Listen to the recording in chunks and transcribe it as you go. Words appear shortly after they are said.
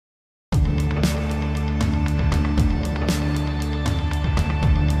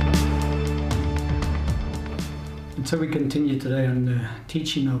So we continue today on the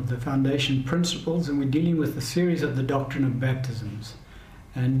teaching of the foundation principles, and we're dealing with the series of the doctrine of baptisms.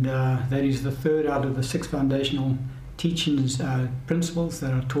 And that is the third out of the 6 foundational teachings, principles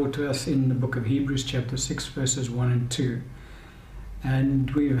that are taught to us in the book of Hebrews chapter 6 verses 1 and 2.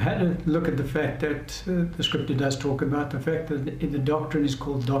 And we've had a look at the fact that the scripture does talk about the fact that the doctrine is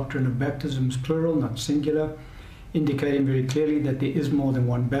called doctrine of baptisms, plural, not singular, indicating very clearly that there is more than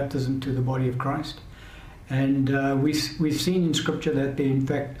one baptism to the body of Christ. And we've seen in Scripture that there in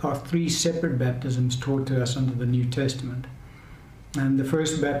fact are 3 separate baptisms taught to us under the New Testament. And the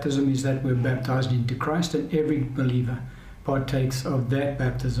first baptism is that we're baptized into Christ, and every believer partakes of that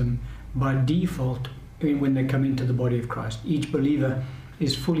baptism by default when they come into the body of Christ. Each believer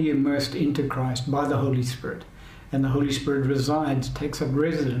is fully immersed into Christ by the Holy Spirit, and the Holy Spirit resides, takes up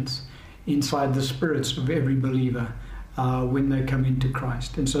residence inside the spirits of every believer when they come into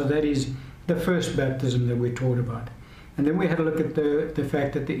Christ. And so that is the first baptism that we're taught about. And then we had a look at the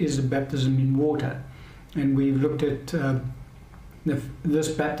fact that there is a baptism in water, and we've looked at this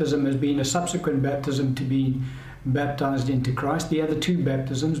baptism as being a subsequent baptism to being baptized into Christ. The other 2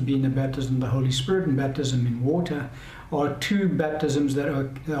 baptisms, being the baptism of the Holy Spirit and baptism in water, are 2 baptisms that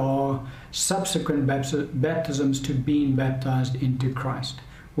are subsequent baptisms to being baptized into Christ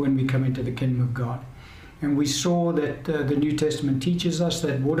when we come into the kingdom of God. And we saw that the New Testament teaches us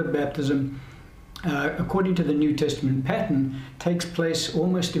that water baptism, according to the New Testament pattern, takes place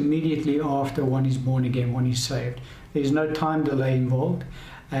almost immediately after one is born again, one is saved. There's no time delay involved.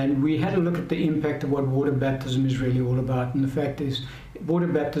 And we had a look at the impact of what water baptism is really all about. And the fact is, water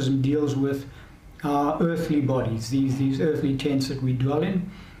baptism deals with our earthly bodies, these earthly tents that we dwell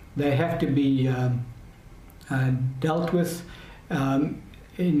in. They have to be dealt with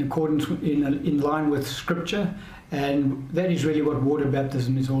in accordance, in line with Scripture, and that is really what water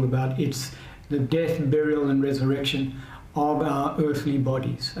baptism is all about. It's the death, burial, and resurrection of our earthly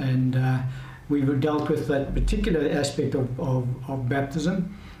bodies, and we've dealt with that particular aspect of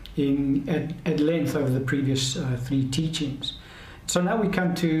baptism at length over the previous 3 teachings. So now we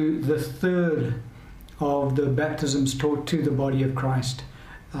come to the third of the baptisms taught to the body of Christ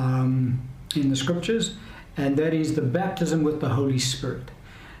in the Scriptures, and that is the baptism with the Holy Spirit.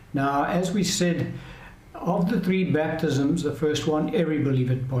 Now, as we said, of the 3 baptisms, the first one every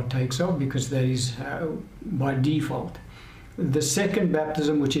believer partakes of, because that is by default. The second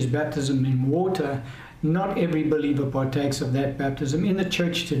baptism, which is baptism in water, not every believer partakes of that baptism in the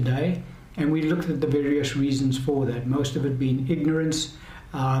church today, and we looked at the various reasons for that, most of it being ignorance,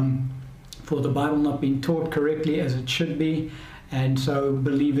 for the Bible not being taught correctly as it should be, and so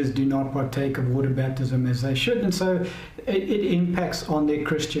believers do not partake of water baptism as they should, and so it impacts on their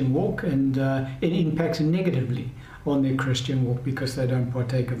Christian walk, and it impacts negatively on their Christian walk because they don't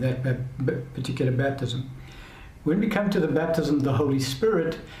partake of that particular baptism. When we come to the baptism of the Holy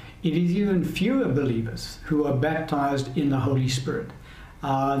Spirit, it is even fewer believers who are baptized in the Holy Spirit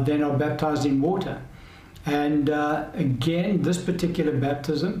than are baptized in water. And again, this particular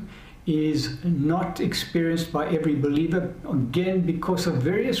baptism is not experienced by every believer, again because of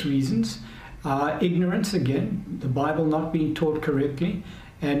various reasons. Ignorance, again, the Bible not being taught correctly,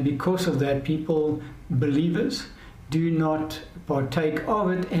 and because of that, believers do not partake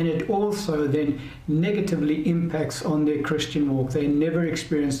of it, and it also then negatively impacts on their Christian walk. They never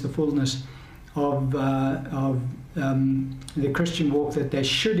experience the fullness of the Christian walk that they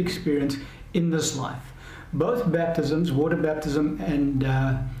should experience in this life. Both baptisms, water baptism and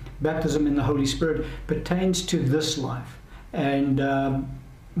baptism in the Holy Spirit, pertains to this life, and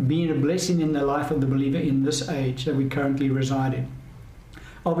being a blessing in the life of the believer in this age that we currently reside in.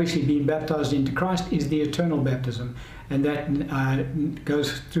 Obviously, being baptized into Christ is the eternal baptism, and that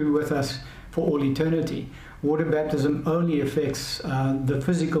goes through with us for all eternity. Water baptism only affects the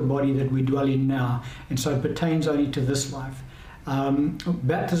physical body that we dwell in now, and so it pertains only to this life.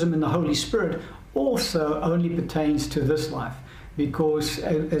 Baptism in the Holy Spirit also only pertains to this life, because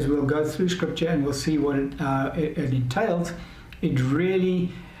as we'll go through Scripture and we'll see what it entails, it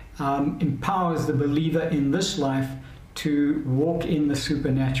really empowers the believer in this life to walk in the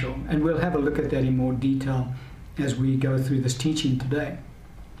supernatural. And we'll have a look at that in more detail as we go through this teaching today.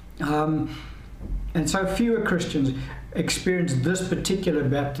 And so fewer Christians experience this particular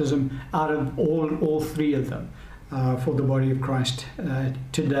baptism out of all 3 of them for the body of Christ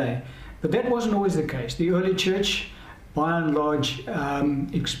today. But that wasn't always the case. The early church, by and large,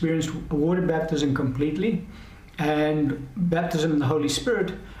 experienced water baptism completely, and baptism in the Holy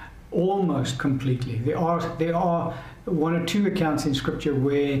Spirit almost completely. There are 1 or 2 accounts in Scripture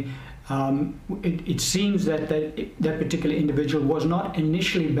where it seems that particular individual was not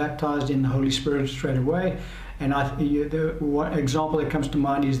initially baptized in the Holy Spirit straight away, And one example that comes to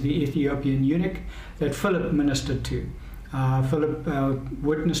mind is the Ethiopian eunuch that Philip ministered to. Philip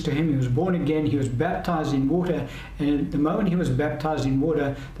witnessed to him. He was born again. He was baptized in water. And the moment he was baptized in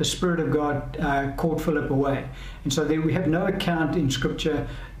water, the Spirit of God called Philip away. And so we have no account in Scripture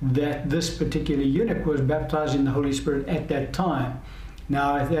that this particular eunuch was baptized in the Holy Spirit at that time.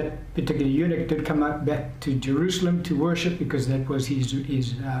 Now, that particular eunuch did come back to Jerusalem to worship, because that was his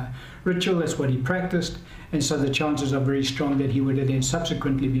ritual. That's what he practiced. And so the chances are very strong that he would have then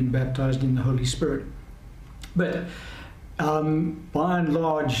subsequently been baptized in the Holy Spirit. But by and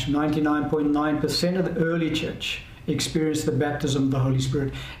large, 99.9% of the early church experienced the baptism of the Holy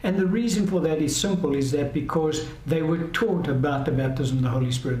Spirit. And the reason for that is simple, is that because they were taught about the baptism of the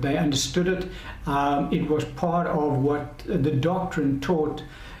Holy Spirit. They understood it. It was part of what the doctrine taught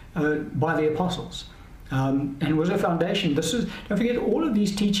by the apostles. And was a foundation. Don't forget, all of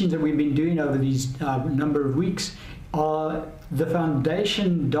these teachings that we've been doing over these number of weeks are the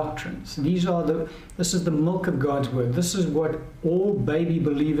foundation doctrines. This is the milk of God's word. This is what all baby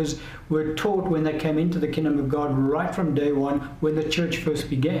believers were taught when they came into the kingdom of God right from day one, when the church first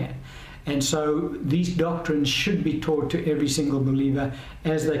began. And so these doctrines should be taught to every single believer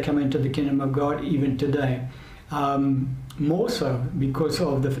as they come into the kingdom of God, even today. More so because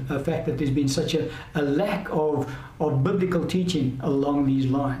of the fact that there's been such a lack of biblical teaching along these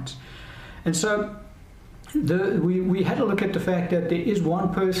lines. And so we had a look at the fact that there is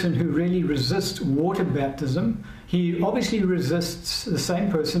one person who really resists water baptism. He obviously resists, the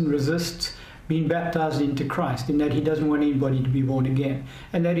same person resists being baptized into Christ, in that he doesn't want anybody to be born again.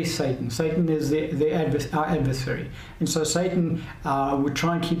 And that is Satan. Satan is our adversary. And so Satan would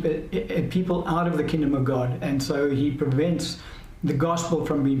try and keep people out of the kingdom of God. And so he prevents the gospel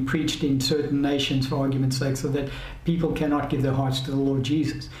from being preached in certain nations, for argument's sake, so that people cannot give their hearts to the Lord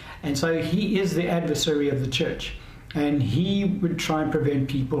Jesus. And so he is the adversary of the church, and he would try and prevent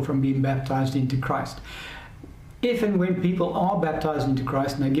people from being baptized into Christ. If and when people are baptized into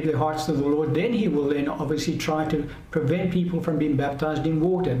Christ and they give their hearts to the Lord, then he will then obviously try to prevent people from being baptized in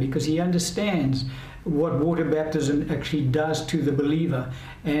water, because he understands what water baptism actually does to the believer.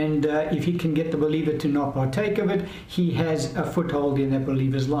 And if he can get the believer to not partake of it, he has a foothold in that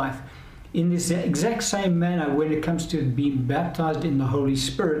believer's life. In this exact same manner, when it comes to being baptized in the Holy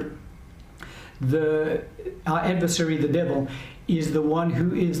Spirit, our adversary, the devil, is the one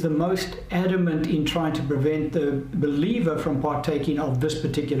who is the most adamant in trying to prevent the believer from partaking of this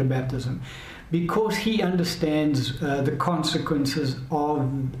particular baptism, because he understands the consequences of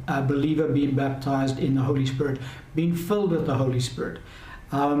a believer being baptized in the Holy Spirit, being filled with the Holy Spirit.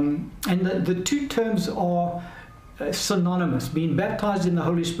 And the two terms are synonymous. Being baptized in the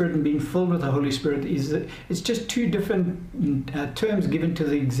Holy Spirit and being filled with the Holy Spirit it's just two different terms given to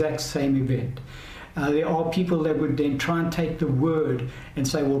the exact same event. There are people that would then try and take the word and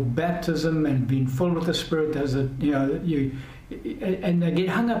say, well, baptism and being filled with the Spirit, and they get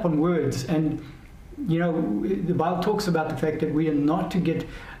hung up on words. And the Bible talks about the fact that we are not to get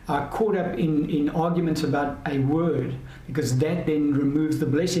caught up in arguments about a word, because that then removes the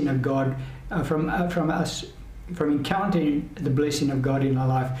blessing of God from us, from encountering the blessing of God in our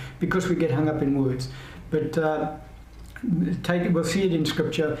life, because we get hung up in words. But we'll see it in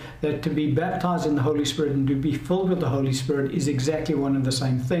Scripture that to be baptized in the Holy Spirit and to be filled with the Holy Spirit is exactly one and the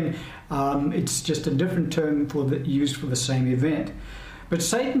same thing. It's just a different term used for the same event. But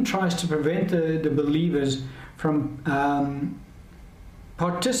Satan tries to prevent the believers from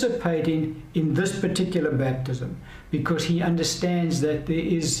participating in this particular baptism, because he understands that there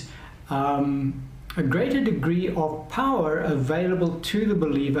is a greater degree of power available to the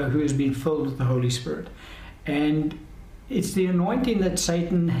believer who has been filled with the Holy Spirit. And it's the anointing that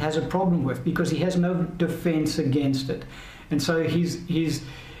Satan has a problem with, because he has no defense against it. And so his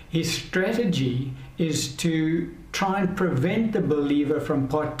strategy is to try and prevent the believer from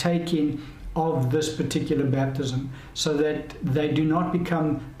partaking of this particular baptism, so that they do not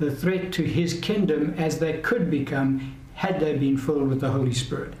become the threat to his kingdom as they could become had they been filled with the Holy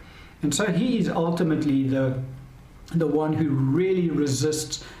Spirit. And so he is ultimately the one who really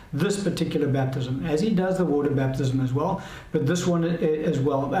resists this particular baptism, as he does the water baptism as well, but this one as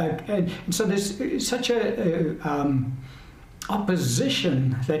well. And so there's such a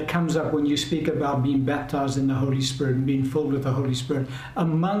opposition that comes up when you speak about being baptized in the Holy Spirit and being filled with the Holy Spirit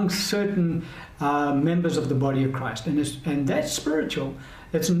among certain members of the body of Christ. And that's spiritual.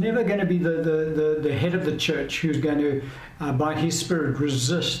 It's never going to be the head of the church who's going to, by his Spirit,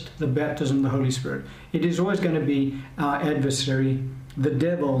 resist the baptism of the Holy Spirit. It is always going to be our adversary, the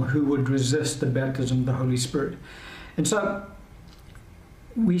devil, who would resist the baptism of the Holy Spirit. And so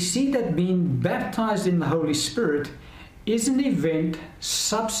we see that being baptized in the Holy Spirit is an event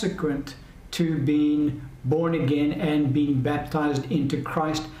subsequent to being born again and being baptized into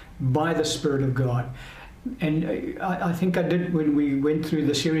Christ by the Spirit of God. And I think I did, when we went through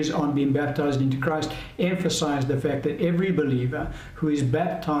the series on being baptized into Christ, emphasize the fact that every believer who is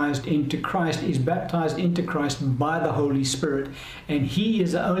baptized into Christ is baptized into Christ by the Holy Spirit. And He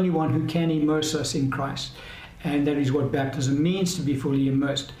is the only one who can immerse us in Christ. And that is what baptism means, to be fully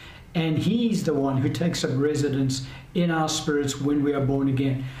immersed. And He's the one who takes up residence in our spirits when we are born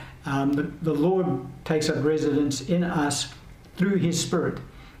again. The Lord takes up residence in us through His Spirit.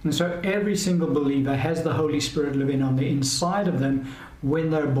 And so every single believer has the Holy Spirit living on the inside of them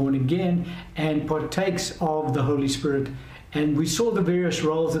when they're born again, and partakes of the Holy Spirit. And we saw the various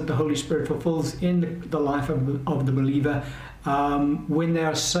roles that the Holy Spirit fulfills in the life of the believer when they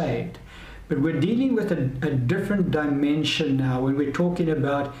are saved. But we're dealing with a different dimension now when we're talking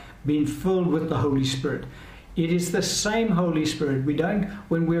about being filled with the Holy Spirit. It is the same Holy Spirit.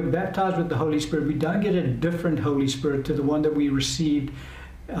 When we're baptized with the Holy Spirit, we don't get a different Holy Spirit to the one that we received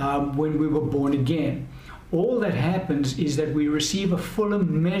when we were born again. All that happens is that we receive a fuller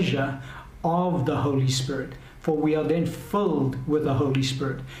measure of the Holy Spirit, for we are then filled with the Holy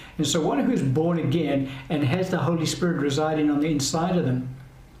Spirit. And so one who's born again and has the Holy Spirit residing on the inside of them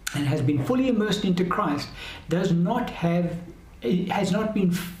and has been fully immersed into Christ has not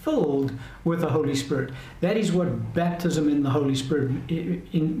been filled with the Holy Spirit. That is what baptism in the Holy Spirit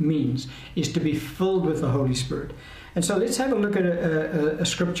means, is to be filled with the Holy Spirit. And so let's have a look at a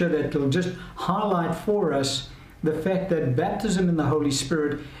scripture that will just highlight for us the fact that baptism in the Holy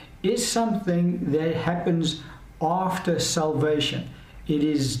Spirit is something that happens after salvation. It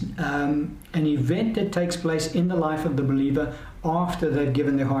is an event that takes place in the life of the believer after they've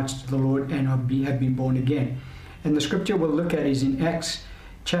given their hearts to the Lord and have been born again. And the scripture we'll look at is in Acts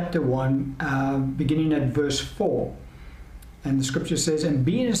chapter 1, beginning at verse 4. And the scripture says, "And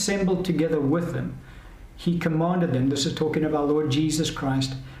being assembled together with them, He commanded them," this is talking about Lord Jesus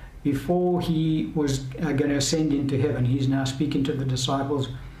Christ, before He was going to ascend into heaven. He's now speaking to the disciples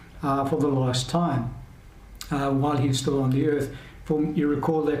for the last time while He was still on the earth. You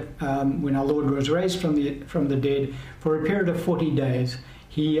recall that when our Lord was raised from the dead, for a period of 40 days,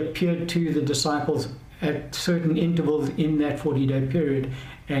 He appeared to the disciples at certain intervals in that 40-day period,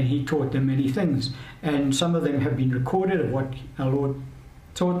 and He taught them many things. And some of them have been recorded of what our Lord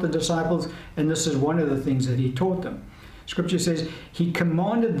taught the disciples, and this is one of the things that He taught them. Scripture says, He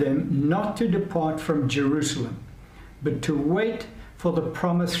commanded them not to depart from Jerusalem, but to wait for the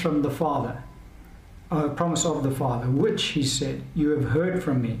promise from the Father, promise of the Father, which, He said, you have heard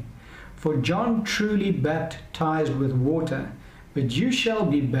from me. For John truly baptized with water, but you shall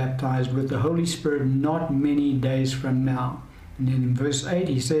be baptized with the Holy Spirit not many days from now. And then in verse 8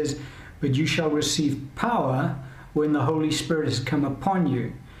 He says, but you shall receive power when the Holy Spirit has come upon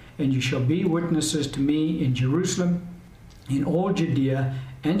you, and you shall be witnesses to me in Jerusalem, in all Judea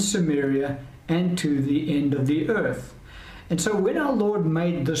and Samaria, and to the end of the earth. And so when our Lord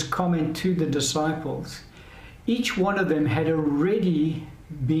made this comment to the disciples, each one of them had already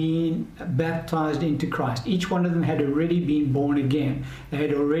been baptized into Christ. Each one of them had already been born again. They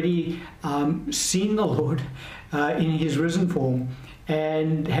had already seen the Lord in His risen form,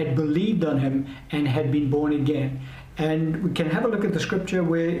 and had believed on Him and had been born again. And we can have a look at the scripture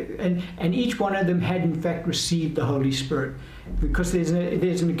where, and each one of them had in fact received the Holy Spirit, because there's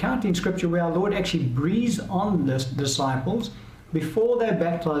an account in scripture where our Lord actually breathes on the disciples before they're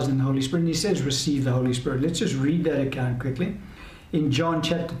baptized in the Holy Spirit, and He says receive the Holy Spirit. Let's just read that account quickly. In John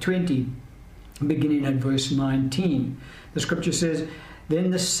chapter 20, beginning at verse 19, the scripture says,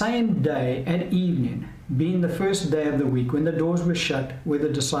 then the same day at evening, being the first day of the week, when the doors were shut, where the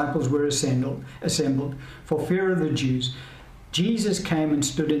disciples were assembled, for fear of the Jews, Jesus came and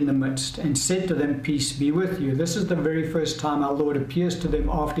stood in the midst and said to them, peace be with you. This is the very first time our Lord appears to them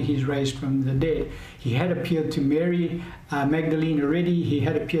after He's raised from the dead. He had appeared to Mary Magdalene already, He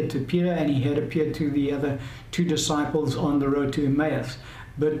had appeared to Peter, and He had appeared to the other two disciples on the road to Emmaus.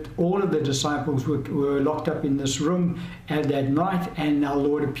 But all of the disciples were locked up in this room at that night, and our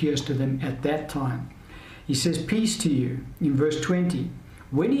Lord appears to them at that time. He says, peace to you, in verse 20.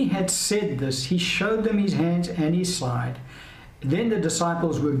 When He had said this, He showed them His hands and His side. Then the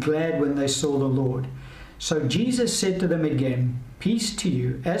disciples were glad when they saw the Lord. So Jesus said to them again, peace to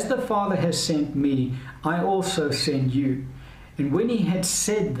you. As the Father has sent me, I also send you. And when He had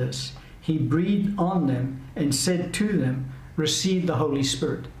said this, He breathed on them and said to them, receive the Holy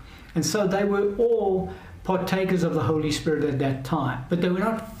Spirit. And so they were all partakers of the Holy Spirit at that time, but they were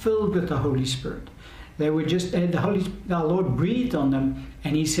not filled with the Holy Spirit. They were just, our Lord breathed on them,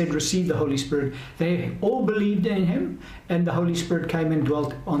 and he said, receive the Holy Spirit. They all believed in him, and the Holy Spirit came and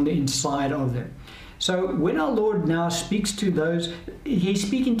dwelt on the inside of them. So when our Lord now speaks to those, he's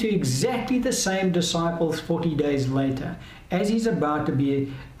speaking to exactly the same disciples 40 days later, as he's about to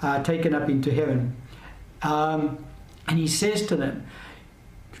be taken up into heaven. And he says to them,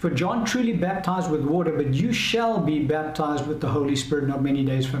 for John truly baptized with water, but you shall be baptized with the Holy Spirit not many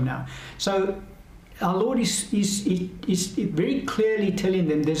days from now. So our Lord is very clearly telling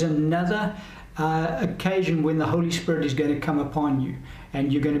them there's another occasion when the Holy Spirit is going to come upon you,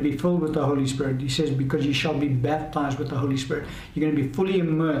 and you're going to be filled with the Holy Spirit. He says, because you shall be baptized with the Holy Spirit. You're going to be fully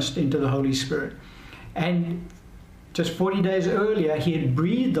immersed into the Holy Spirit. And just 40 days earlier, he had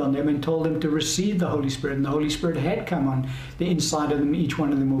breathed on them and told them to receive the Holy Spirit. And the Holy Spirit had come on the inside of them. Each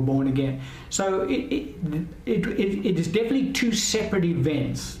one of them were born again. So it is definitely two separate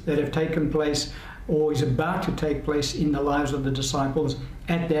events that have taken place, or is about to take place, in the lives of the disciples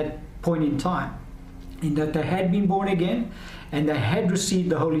at that point in time. In that they had been born again, and they had received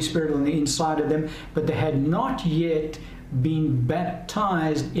the Holy Spirit on the inside of them, but they had not yet been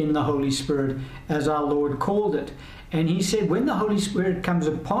baptized in the Holy Spirit, as our Lord called it. And he said, when the Holy Spirit comes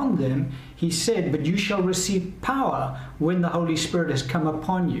upon them, he said, but you shall receive power when the Holy Spirit has come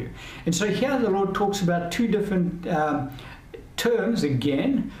upon you. And so here the Lord talks about two different terms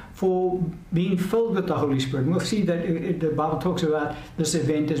again for being filled with the Holy Spirit. And we'll see that the Bible talks about this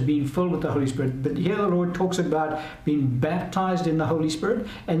event as being filled with the Holy Spirit. But here the Lord talks about being baptized in the Holy Spirit.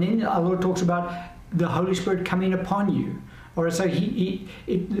 And then our Lord talks about the Holy Spirit coming upon you. Or so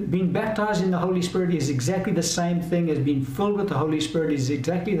being baptized in the Holy Spirit is exactly the same thing as being filled with the Holy Spirit, is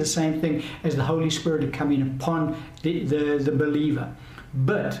exactly the same thing as the Holy Spirit coming upon the believer.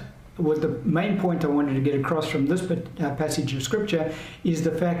 But what the main point I wanted to get across from this passage of Scripture is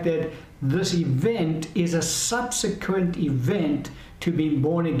the fact that this event is a subsequent event to being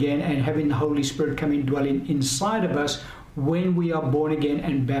born again and having the Holy Spirit coming dwelling inside of us when we are born again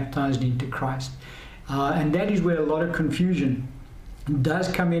and baptized into Christ. And that is where a lot of confusion does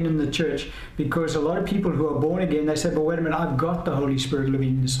come in the church, because a lot of people who are born again, they say, but wait a minute, I've got the Holy Spirit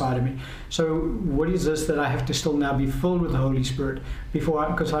living inside of me. So what is this that I have to still now be filled with the Holy Spirit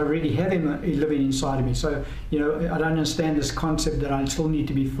because I already have him living inside of me? So, I don't understand this concept that I still need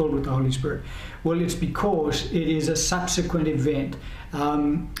to be filled with the Holy Spirit. Well, it's because it is a subsequent event.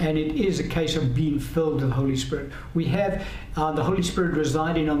 And it is a case of being filled with the Holy Spirit. We have the Holy Spirit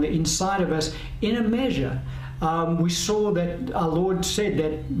residing on the inside of us in a measure. We saw that our Lord said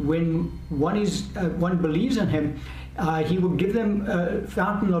that when one believes in him, he will give them a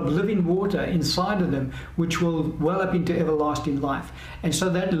fountain of living water inside of them, which will well up into everlasting life. And so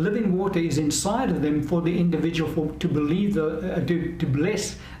that living water is inside of them for the individual to believe, to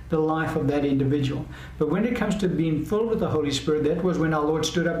bless the life of that individual. But when it comes to being filled with the Holy Spirit, that was when our Lord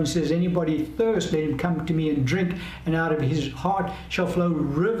stood up and says, anybody thirst, let him come to me and drink, and out of his heart shall flow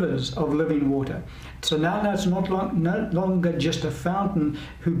rivers of living water. So now it's no longer just a fountain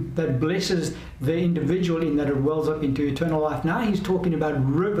that blesses the individual in that it wells up into eternal life. Now he's talking about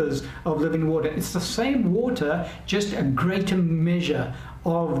rivers of living water. It's the same water, just a greater measure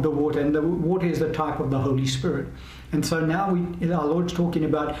of the water, and the water is the type of the Holy Spirit. And so now our Lord's talking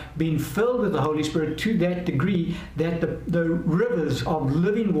about being filled with the Holy Spirit to that degree that the rivers of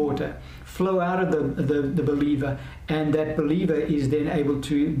living water flow out of the believer, and that believer is then able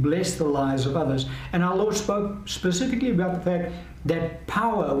to bless the lives of others. And our Lord spoke specifically about the fact that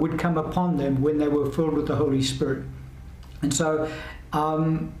power would come upon them when they were filled with the Holy Spirit. And so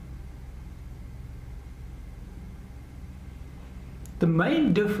the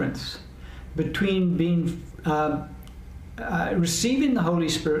main difference between being receiving the Holy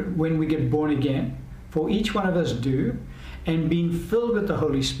Spirit when we get born again, for each one of us do, and being filled with the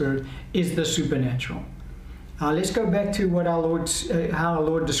Holy Spirit is the supernatural. Let's go back to what how our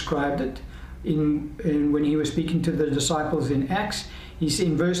Lord described it when he was speaking to the disciples in Acts.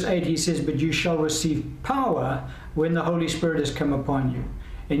 In verse 8 he says, but you shall receive power when the Holy Spirit has come upon you,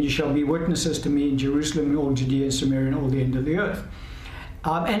 and you shall be witnesses to me in Jerusalem, all Judea and Samaria, and all the end of the earth.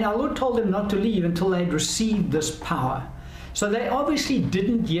 And our Lord told them not to leave until they had received this power. So they obviously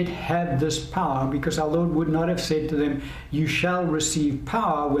didn't yet have this power, because our Lord would not have said to them, you shall receive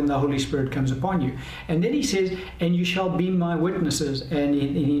power when the Holy Spirit comes upon you. And then he says, and you shall be my witnesses. And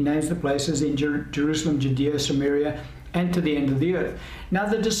he names the places in Jerusalem, Judea, Samaria, and to the end of the earth. Now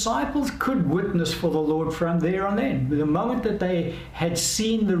the disciples could witness for the Lord from there on in. The moment that they had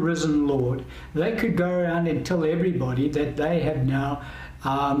seen the risen Lord, they could go around and tell everybody that they have now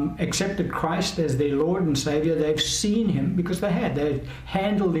accepted Christ as their Lord and Savior. They've seen him because they had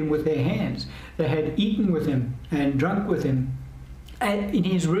handled him with their hands. they had eaten with him and drunk with him in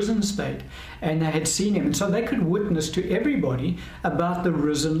his risen state, and they had seen him, and so they could witness to everybody about the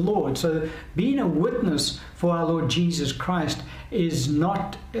risen Lord. So being a witness for our Lord Jesus Christ is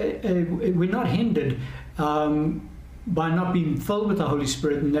not, we're not hindered by not being filled with the Holy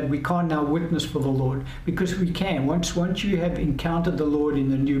Spirit, and that we can't now witness for the Lord, because we can. Once you have encountered the Lord in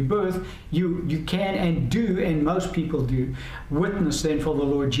the new birth, you can and do, and most people do, witness then for the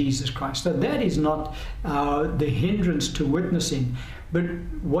Lord Jesus Christ. So that is not the hindrance to witnessing. But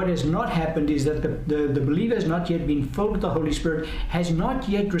what has not happened is that the believer has not yet been filled with the Holy Spirit, has not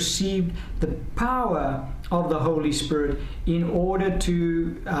yet received the power of the Holy Spirit in order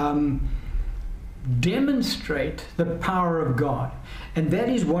to demonstrate the power of God. And that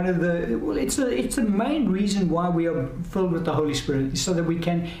is one of the, well, it's the main reason why we are filled with the Holy Spirit, so that we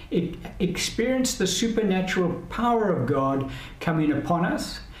can experience the supernatural power of God coming upon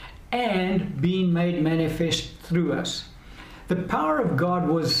us and being made manifest through us. The power of God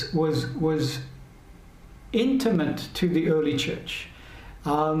was intimate to the early church.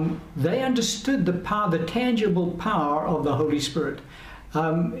 They understood the power, the tangible power of the Holy Spirit.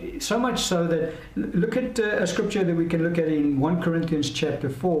 So much so that, look at a scripture that we can look at in 1 Corinthians chapter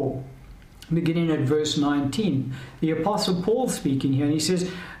 4, beginning at verse 19. The Apostle Paul speaking here, and he says,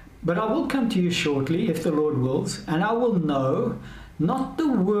 "But I will come to you shortly, if the Lord wills, and I will know not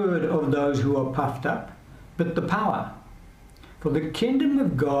the word of those who are puffed up, but the power. For the kingdom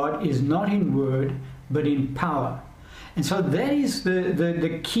of God is not in word, but in power." And so that is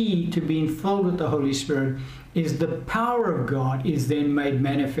the key to being filled with the Holy Spirit, is the power of God is then made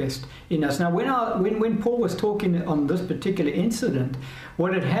manifest in us. Now, when Paul was talking on this particular incident,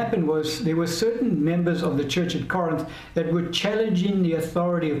 what had happened was there were certain members of the church at Corinth that were challenging the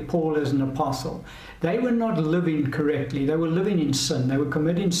authority of Paul as an apostle. They were not living correctly. They were living in sin. They were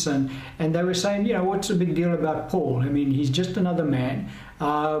committing sin. And they were saying, you know, what's the big deal about Paul? I mean, he's just another man.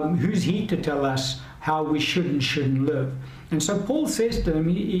 Who's he to tell us how we should and shouldn't live? And so Paul says to them,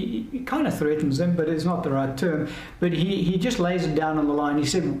 he kind of threatens them, but it's not the right term, but he just lays it down on the line. He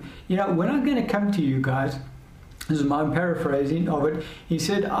said, you know, when I'm going to come to you guys, this is my paraphrasing of it, he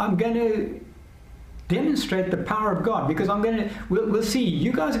said, I'm going to demonstrate the power of God, because we'll see,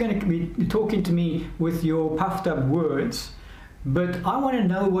 you guys are going to be talking to me with your puffed up words, but I want to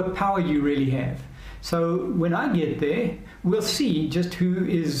know what power you really have. So when I get there, we'll see just who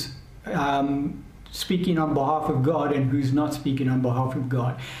is speaking on behalf of God and who's not speaking on behalf of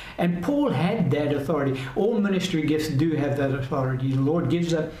God. And Paul had that authority. All ministry gifts do have that authority. The Lord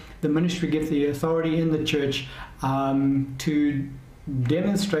gives the ministry gift, the authority in the church to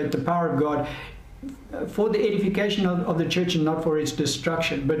demonstrate the power of God for the edification of the church and not for its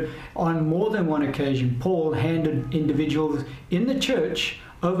destruction. But on more than one occasion, Paul handed individuals in the church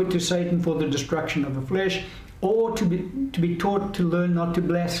over to Satan for the destruction of the flesh, or to be taught to learn not to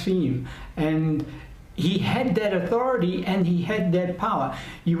blaspheme. And he had that authority and he had that power.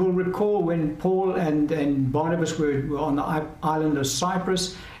 You will recall when Paul and Barnabas were on the island of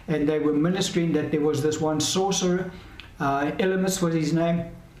Cyprus, and they were ministering, that there was this one sorcerer, Elymas was his name,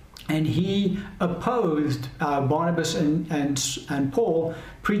 and he opposed Barnabas and Paul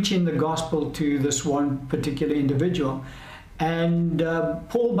preaching the gospel to this one particular individual. And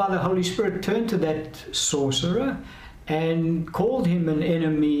Paul, by the Holy Spirit, turned to that sorcerer and called him an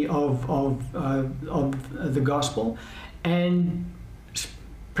enemy of the gospel, and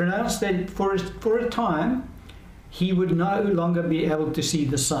pronounced that for a time he would no longer be able to see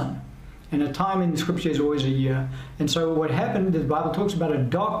the sun. And a time in the scripture is always a year. And so what happened, the Bible talks about a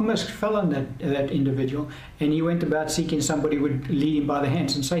dark mist fell on that individual, and he went about seeking somebody who would lead him by the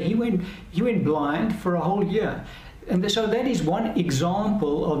hands. And so he went blind for a whole year. And so that is one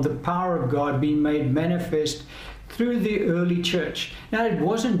example of the power of God being made manifest through the early church. Now, it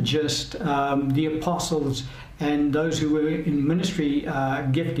wasn't just the apostles and those who were in ministry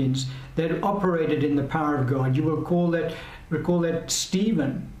giftings that operated in the power of God. You will recall that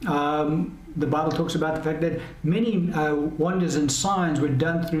Stephen, the Bible talks about the fact that many wonders and signs were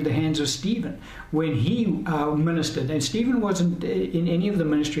done through the hands of Stephen when he ministered. And Stephen wasn't in any of the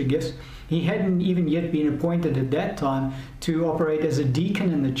ministry gifts. He hadn't even yet been appointed at that time to operate as a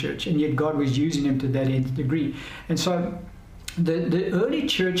deacon in the church, and yet God was using him to that nth degree. And so the early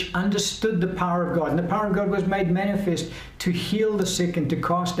church understood the power of God, and the power of God was made manifest to heal the sick and to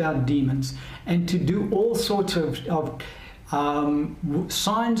cast out demons and to do all sorts of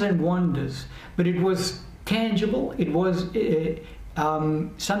signs and wonders. But it was tangible. It was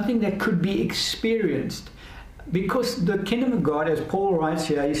something that could be experienced. Because the kingdom of God, as Paul writes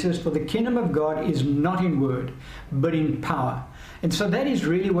here, he says, for the kingdom of God is not in word, but in power. And so that is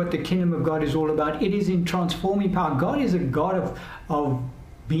really what the kingdom of God is all about. It is in transforming power. God is a God of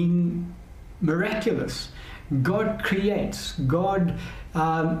being miraculous. God creates. God,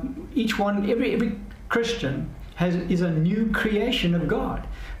 every Christian is a new creation of God.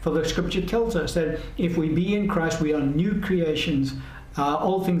 For the scripture tells us that if we be in Christ, we are new creations.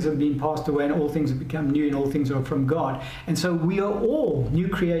 All things have been passed away and all things have become new and all things are from God. And so we are all new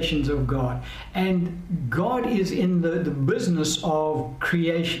creations of God. And God is in the business of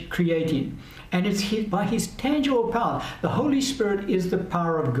creating. And it's by his tangible power. The Holy Spirit is the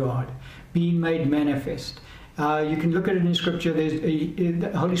power of God being made manifest. You can look at it in Scripture.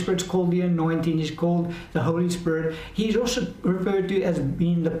 The Holy Spirit's called the anointing. He's called the Holy Spirit. He's also referred to as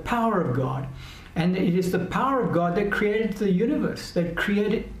being the power of God. And it is the power of God that created the universe, that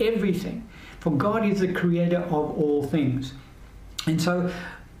created everything. For God is the creator of all things. And so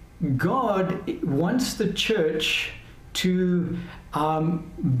God wants the church to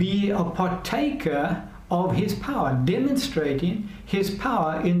be a partaker of his power, demonstrating his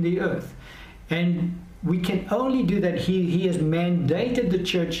power in the earth. And we can only do that. He has mandated the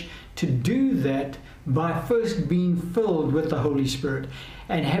church to do that by first being filled with the Holy Spirit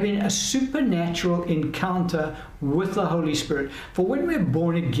and having a supernatural encounter with the Holy Spirit. For when we're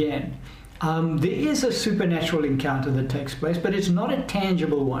born again, there is a supernatural encounter that takes place, but it's not a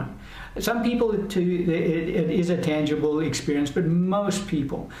tangible one. Some people, it is a tangible experience, but most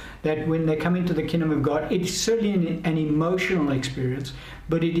people, that when they come into the kingdom of God, it's certainly an emotional experience,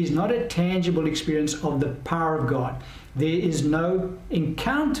 but it is not a tangible experience of the power of God. There is no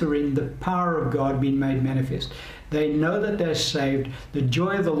encountering the power of God being made manifest. They know that they're saved. The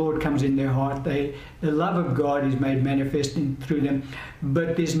joy of the Lord comes in their heart. The love of God is made manifest through them.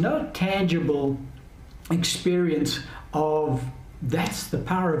 But there's no tangible experience of, that's the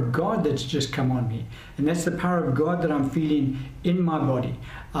power of God that's just come on me. And that's the power of God that I'm feeling in my body.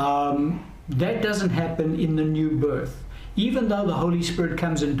 That doesn't happen in the new birth. Even though the Holy Spirit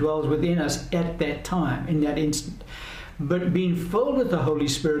comes and dwells within us at that time, in that instant. But being filled with the Holy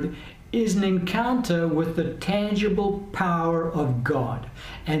Spirit is an encounter with the tangible power of God.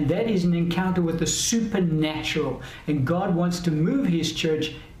 And that is an encounter with the supernatural. And God wants to move his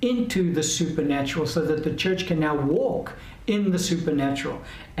church into the supernatural so that the church can now walk in the supernatural.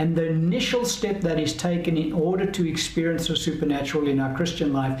 And the initial step that is taken in order to experience the supernatural in our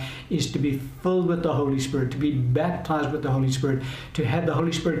Christian life is to be filled with the Holy Spirit, to be baptized with the Holy Spirit, to have the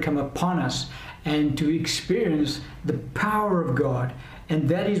Holy Spirit come upon us and to experience the power of God. And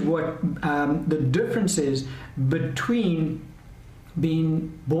that is what the difference is between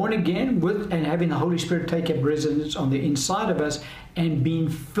being born again with and having the Holy Spirit take up residence on the inside of us and being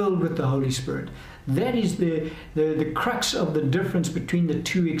filled with the Holy Spirit. That is the crux of the difference between the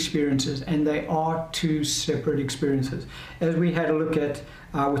two experiences, and they are two separate experiences. As we had a look at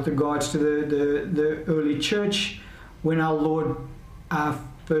with regards to the early church, when our Lord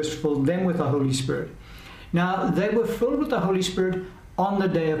first filled them with the Holy Spirit. Now, they were filled with the Holy Spirit on the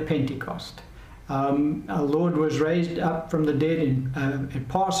day of Pentecost. Our Lord was raised up from the dead at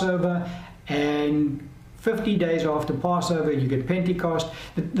Passover, and 50 days after Passover, you get Pentecost.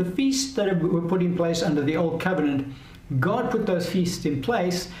 The feasts that were put in place under the Old Covenant, God put those feasts in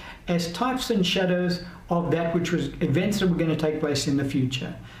place as types and shadows of that which was events that were going to take place in the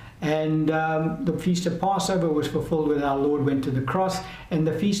future. And the Feast of Passover was fulfilled when our Lord went to the cross, and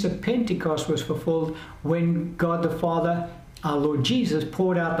the Feast of Pentecost was fulfilled when God the Father, our Lord Jesus,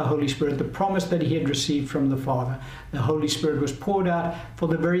 poured out the Holy Spirit, the promise that he had received from the Father. The Holy Spirit was poured out for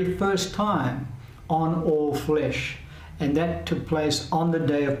the very first time on all flesh, and that took place on the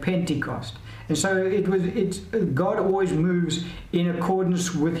day of Pentecost. And so God always moves in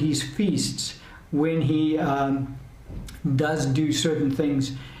accordance with his feasts when he does do certain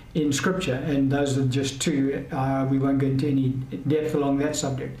things in Scripture, and those are just two. We won't go into any depth along that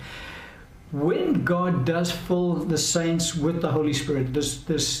subject. When God does fill the saints with the Holy Spirit,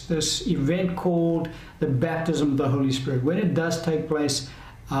 this event called the baptism of the Holy Spirit, when it does take place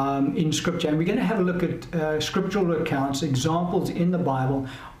in Scripture, and we're going to have a look at scriptural accounts, examples in the Bible,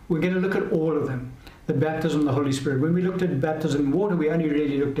 we're going to look at all of them. The baptism of the Holy Spirit. When we looked at baptism in water, we only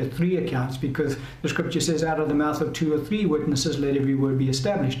really looked at 3 accounts, because the Scripture says, out of the mouth of 2 or 3 witnesses, let every word be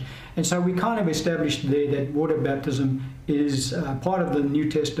established. And so we kind of established there that water baptism is part of the New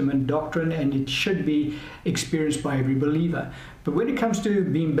Testament doctrine, and it should be experienced by every believer. But when it comes to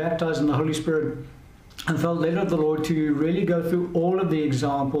being baptized in the Holy Spirit, and felt led of the Lord to really go through all of the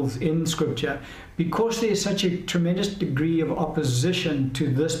examples in Scripture, because there's such a tremendous degree of opposition to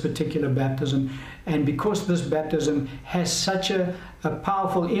this particular baptism, and because this baptism has such a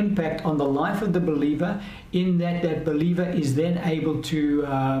powerful impact on the life of the believer, in that that believer is then able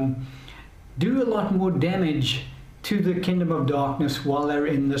to do a lot more damage to the kingdom of darkness while they're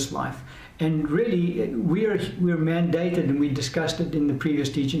in this life. And really, we're mandated, and we discussed it in the previous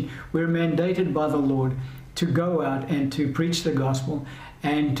teaching, we're mandated by the Lord to go out and to preach the gospel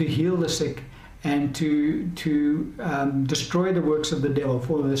and to heal the sick and to destroy the works of the devil.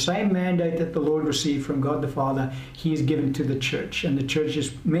 For the same mandate that the Lord received from God the Father, he is given to the church, and the church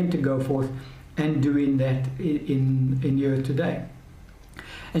is meant to go forth and doing that in the earth today.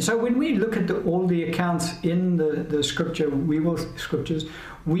 And so when we look at all the accounts in the scriptures,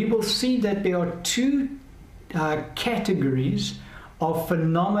 we will see that there are two categories of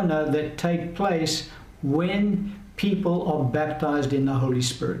phenomena that take place when people are baptized in the Holy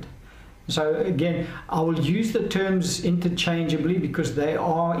Spirit. So again, I will use the terms interchangeably because they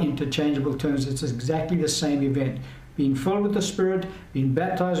are interchangeable terms. It's exactly the same event. Being filled with the Spirit, being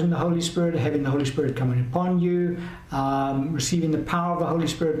baptized in the Holy Spirit, having the Holy Spirit coming upon you, receiving the power of the Holy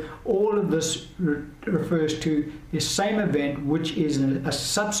Spirit, all of this refers to the same event, which is a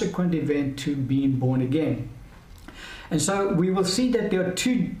subsequent event to being born again. And so we will see that there are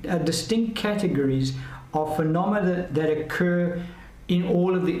two distinct categories of phenomena that occur in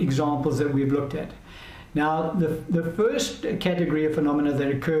all of the examples that we've looked at. Now, the first category of phenomena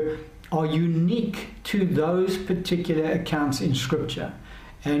that occur are unique to those particular accounts in Scripture,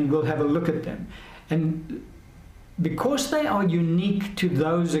 and we'll have a look at them. And because they are unique to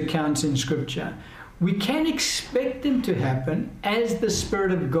those accounts in Scripture, we can expect them to happen as the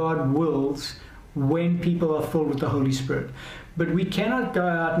Spirit of God wills when people are filled with the Holy Spirit. But we cannot go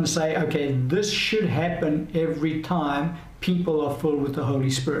out and say, okay, this should happen every time people are filled with the Holy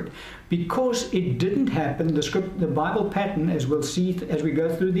Spirit, because it didn't happen. The Bible pattern, as we'll see as we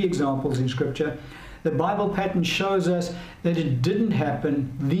go through the examples in Scripture, the Bible pattern shows us that it didn't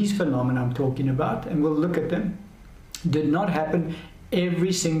happen. These phenomena I'm talking about, and we'll look at them, did not happen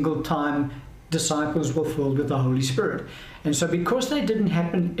every single time disciples were filled with the Holy Spirit. And so because they didn't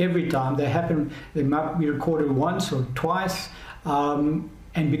happen every time, they might be recorded once or twice, and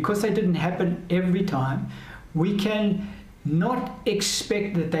because they didn't happen every time, we can not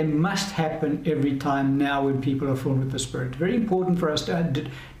expect that they must happen every time now when people are filled with the Spirit. Very important for us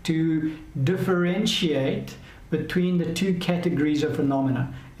to differentiate between the two categories of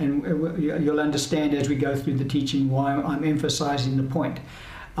phenomena. And you'll understand as we go through the teaching why I'm emphasizing the point.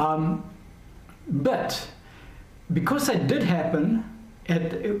 But because they did happen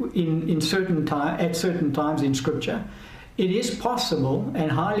at certain times in Scripture, it is possible, and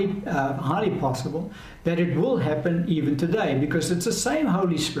highly possible, that it will happen even today, because it's the same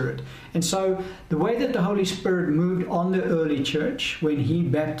Holy Spirit. And so the way that the Holy Spirit moved on the early church when he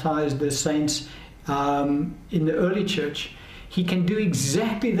baptized the saints in the early church, he can do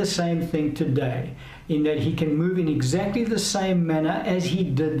exactly the same thing today, in that he can move in exactly the same manner as he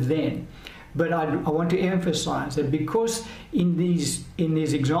did then. But I want to emphasize that because in these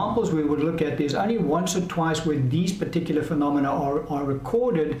examples we would look at, there's only once or twice where these particular phenomena are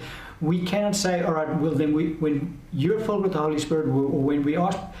recorded. We cannot say, all right, well then when you're filled with the Holy Spirit, or when we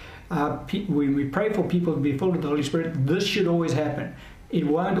ask, when we pray for people to be filled with the Holy Spirit, this should always happen. It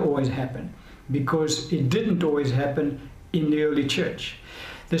won't always happen, because it didn't always happen in the early church.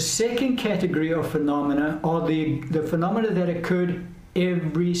 The second category of phenomena are the phenomena that occurred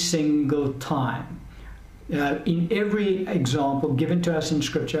every single time. In every example given to us in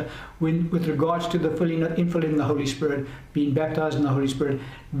Scripture, with regards to the infilling in the Holy Spirit, being baptized in the Holy Spirit,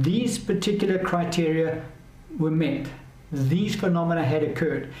 these particular criteria were met. These phenomena had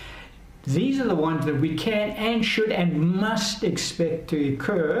occurred. These are the ones that we can and should and must expect to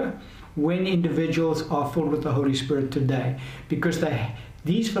occur when individuals are filled with the Holy Spirit today, because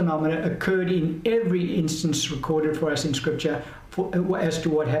these phenomena occurred in every instance recorded for us in Scripture as to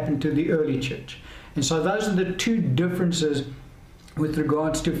what happened to the early church. And so those are the two differences with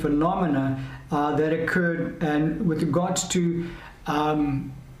regards to phenomena that occurred, and with regards to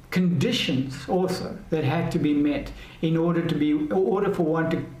conditions also that had to be met in order for one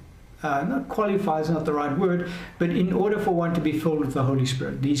to not qualify is not the right word, but in order for one to be filled with the Holy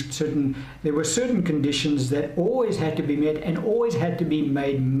Spirit. There were certain conditions that always had to be met and always had to be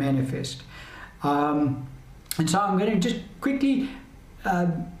made manifest. And so I'm going to just quickly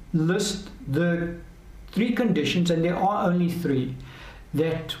list the three conditions, and there are only three,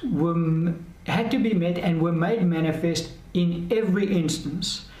 that had to be met and were made manifest in every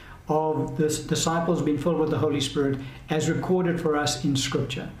instance of the disciples being filled with the Holy Spirit as recorded for us in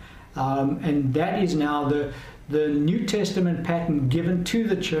Scripture. And that is now the New Testament pattern given to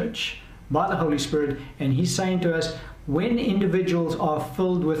the church by the Holy Spirit. And he's saying to us, when individuals are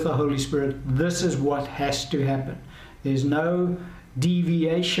filled with the Holy Spirit, this is what has to happen. There's no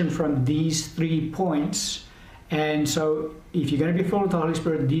deviation from these 3 points. And so if you're going to be filled with the Holy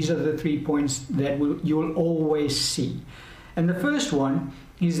Spirit, these are the 3 points that you will always see. And the first one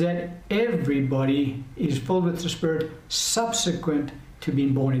is that everybody is filled with the Spirit subsequent to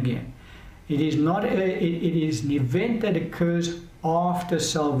being born again. It is not it is an event that occurs after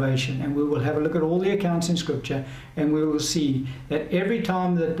salvation, and we will have a look at all the accounts in Scripture, and we will see that every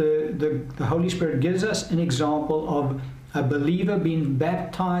time that the Holy Spirit gives us an example of a believer being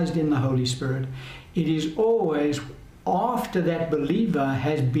baptized in the Holy Spirit, it is always after that believer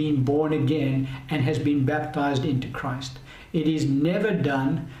has been born again and has been baptized into Christ. It is never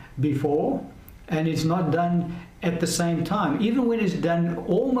done before, and it's not done at the same time. Even when it's done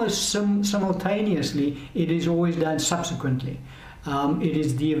almost simultaneously, it is always done subsequently. It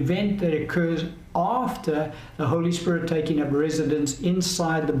is the event that occurs after the Holy Spirit taking up residence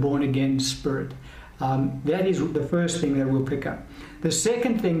inside the born-again spirit. That is the first thing that we'll pick up. The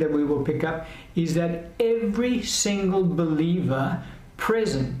second thing that we will pick up is that every single believer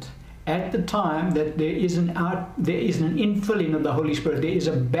present at the time that there is an infilling of the Holy Spirit, there is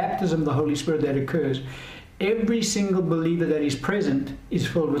a baptism of the Holy Spirit that occurs, every single believer that is present is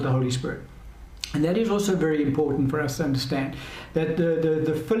filled with the Holy Spirit. And that is also very important for us to understand, that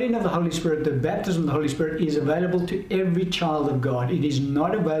the filling of the Holy Spirit, the baptism of the Holy Spirit, is available to every child of God. It is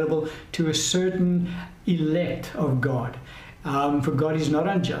not available to a certain elect of God. For God is not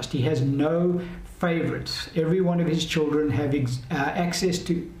unjust. He has no favorites. Every one of his children have access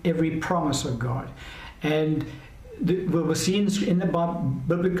to every promise of God. And we'll see in the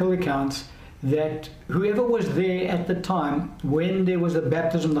biblical accounts that whoever was there at the time when there was the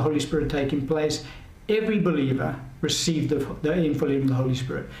baptism of the Holy Spirit taking place, every believer received the infilling of the Holy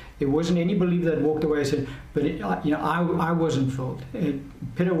Spirit. There wasn't any believer that walked away and said, but I wasn't filled.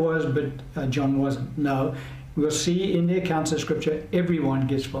 Peter was, but John wasn't. No, we'll see in the accounts of Scripture, everyone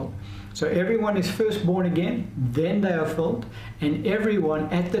gets filled. So everyone is first born again, then they are filled, and everyone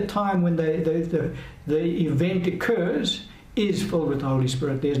at the time when the event occurs is filled with the Holy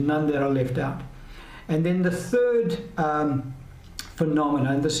Spirit. There's none that are left out. And then the third phenomenon,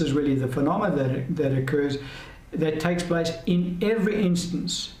 and this is really the phenomenon that occurs, that takes place in every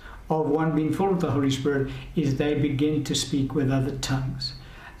instance of one being filled with the Holy Spirit, is they begin to speak with other tongues.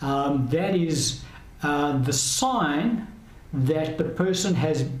 That is the sign that the person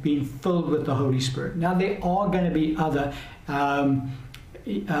has been filled with the Holy Spirit. Now, there are going to be other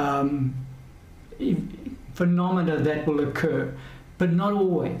phenomena that will occur, but not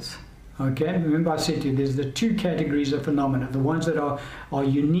always. Okay, remember I said to you, there's the 2 categories of phenomena, the ones that are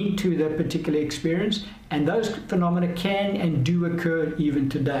unique to that particular experience, and those phenomena can and do occur even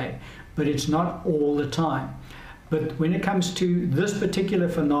today, but it's not all the time. But when it comes to this particular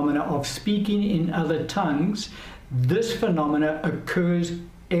phenomena of speaking in other tongues, this phenomena occurs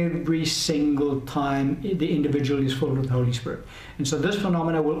every single time the individual is filled with the Holy Spirit. And so this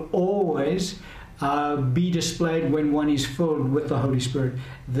phenomena will always be displayed when one is filled with the Holy Spirit.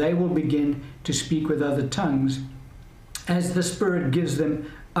 They will begin to speak with other tongues as the Spirit gives them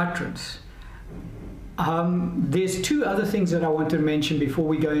utterance. There's 2 other things that I want to mention before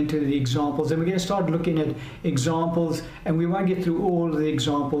we go into the examples, and we're going to start looking at examples, and we won't get through all of the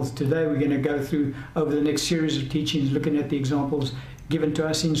examples today. We're going to go through over the next series of teachings looking at the examples given to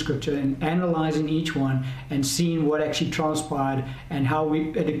us in Scripture and analyzing each one and seeing what actually transpired and how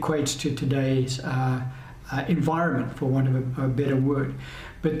it equates to today's environment, for want of a better word.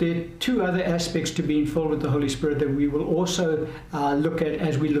 But there are 2 other aspects to being filled with the Holy Spirit that we will also look at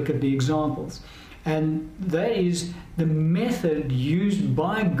as we look at the examples. And that is the method used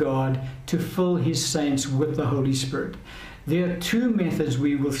by God to fill his saints with the Holy Spirit. There are 2 methods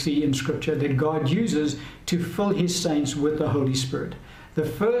we will see in Scripture that God uses to fill his saints with the Holy Spirit. The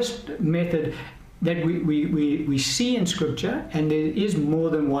first method that we see in Scripture, and there is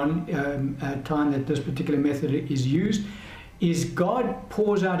more than one time that this particular method is used, is God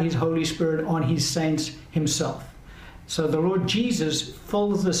pours out his Holy Spirit on his saints himself. So the Lord Jesus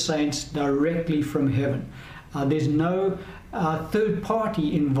fills the saints directly from heaven. There's no third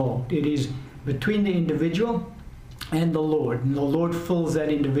party involved. It is between the individual and the Lord. And the Lord fills that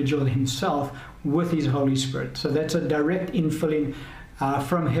individual himself with his Holy Spirit. So that's a direct infilling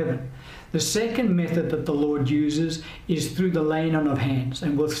from heaven. The second method that the Lord uses is through the laying on of hands,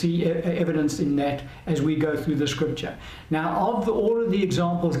 and we'll see evidence in that as we go through the scripture. Now, of all of the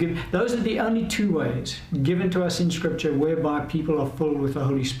examples given, those are the only two ways given to us in scripture whereby people are filled with the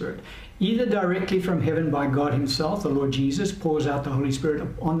Holy Spirit. Either directly from heaven by God himself, the Lord Jesus pours out the Holy Spirit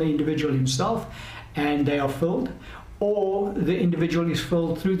on the individual himself, and they are filled, or the individual is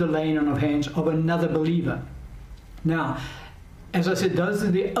filled through the laying on of hands of another believer. Now, as I said, those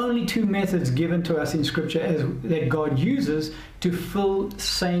are the only two methods given to us in Scripture that God uses to fill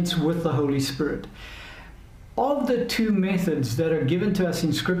saints with the Holy Spirit. Of the two methods that are given to us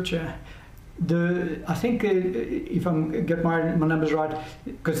in Scripture, I think, if I get my numbers right,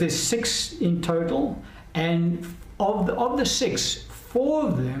 because there's 6 in total, and of the 6, 4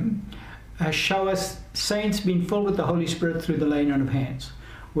 of them show us saints being filled with the Holy Spirit through the laying on of hands,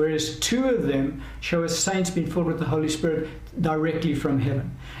 whereas 2 of them show us saints being filled with the Holy Spirit directly from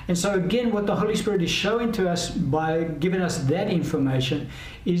heaven. And so again, what the Holy Spirit is showing to us by giving us that information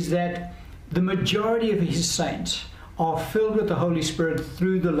is that the majority of his saints are filled with the Holy Spirit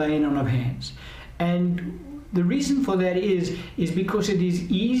through the laying on of hands. And the reason for that is because it is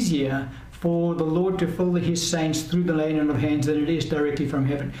easier for the Lord to fill his saints through the laying on of hands than it is directly from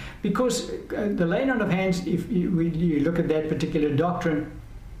heaven. Because the laying on of hands, if you look at that particular doctrine,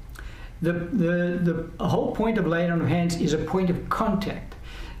 the whole point of laying on of hands is a point of contact.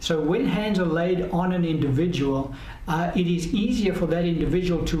 So when hands are laid on an individual, it is easier for that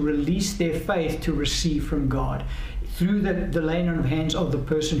individual to release their faith to receive from God through the laying on of hands of the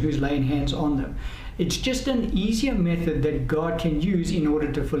person who's laying hands on them. It's just an easier method that God can use in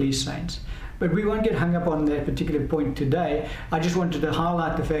order to fill his saints. But we won't get hung up on that particular point today. I just wanted to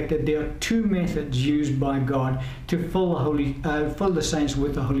highlight the fact that there are 2 methods used by God to fill the saints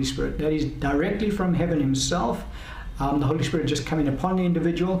with the Holy Spirit. That is directly from heaven himself, the Holy Spirit just coming upon the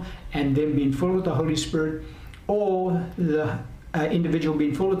individual and then being filled with the Holy Spirit, or the individual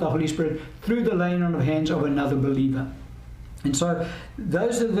being filled with the Holy Spirit through the laying on of hands of another believer. And so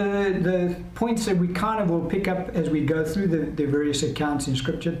those are the points that we kind of will pick up as we go through the various accounts in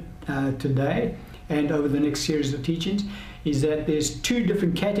Scripture today and over the next series of teachings, is that there's 2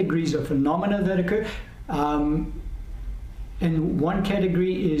 different categories of phenomena that occur. And one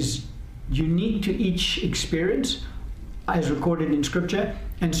category is unique to each experience as recorded in Scripture,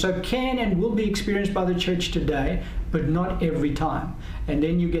 and so can and will be experienced by the church today, but not every time. And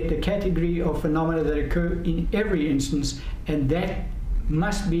then you get the category of phenomena that occur in every instance, and that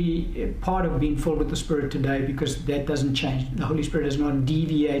must be part of being filled with the Spirit today, because that doesn't change. The Holy Spirit has not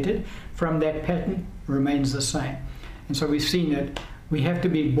deviated from that pattern, remains the same. And so we've seen that we have to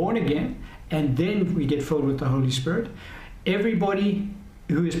be born again, and then we get filled with the Holy Spirit. Everybody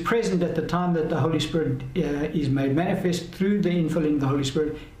who is present at the time that the Holy Spirit is made manifest through the infilling of the Holy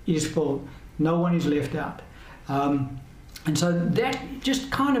Spirit is filled. No one is left out. And so that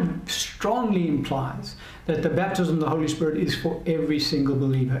just kind of strongly implies that the baptism of the Holy Spirit is for every single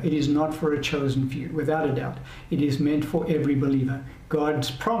believer. It is not for a chosen few, without a doubt. It is meant for every believer.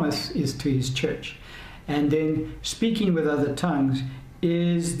 God's promise is to his church. And then speaking with other tongues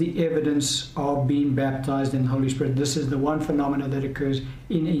is the evidence of being baptized in the Holy Spirit. This is the one phenomena that occurs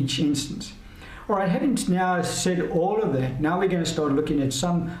in each instance. All right, having now said all of that, now we're going to start looking at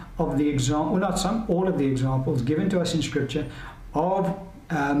some of the examples, well, not some, all of the examples given to us in Scripture of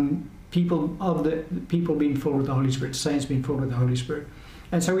people being filled with the Holy Spirit, saints being filled with the Holy Spirit.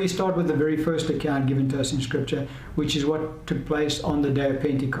 And so we start with the very first account given to us in Scripture, which is what took place on the day of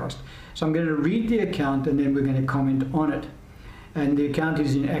Pentecost. So I'm going to read the account and then we're going to comment on it. And the account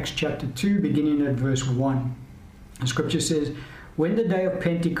is in Acts chapter 2, beginning at verse 1. The Scripture says, "When the day of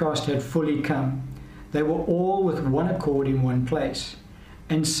Pentecost had fully come, they were all with one accord in one place.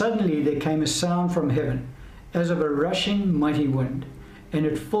 And suddenly there came a sound from heaven, as of a rushing mighty wind, and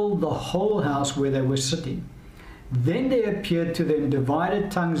it filled the whole house where they were sitting. Then there appeared to them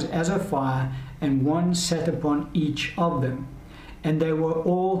divided tongues as of fire, and one sat upon each of them. And they were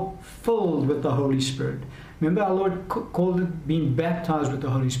all filled with the Holy Spirit." Remember, our Lord called it being baptized with the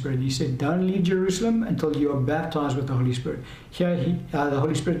Holy Spirit. He said, don't leave Jerusalem until you are baptized with the Holy Spirit. Here, the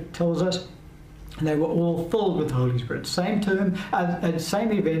Holy Spirit tells us they were all filled with the Holy Spirit. Same term,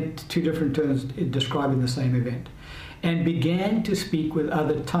 same event, 2 different terms describing the same event. And began to speak with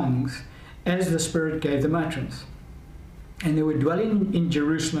other tongues as the Spirit gave them utterance. And there were dwelling in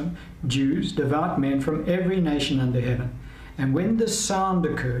Jerusalem Jews, devout men from every nation under heaven. And when this sound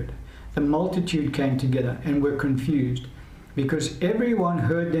occurred, the multitude came together and were confused, because everyone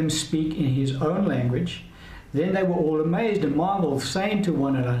heard them speak in his own language. Then they were all amazed and marveled, saying to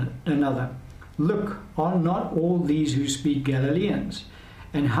one another, Look, are not all these who speak Galileans?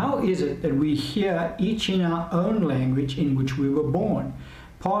 And how is it that we hear each in our own language in which we were born?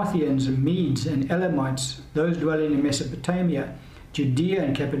 Parthians and Medes and Elamites, those dwelling in Mesopotamia, Judea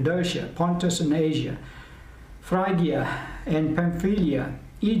and Cappadocia, Pontus and Asia, Phrygia and Pamphylia,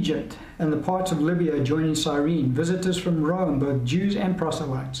 Egypt and the parts of Libya adjoining Cyrene, visitors from Rome, both Jews and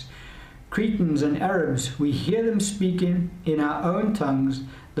proselytes, Cretans and Arabs, we hear them speaking in our own tongues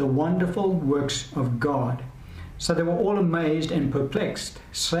the wonderful works of God. So they were all amazed and perplexed,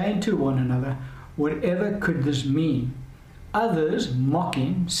 saying to one another, whatever could this mean? Others,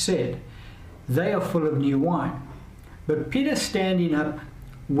 mocking, said, they are full of new wine. But Peter, standing up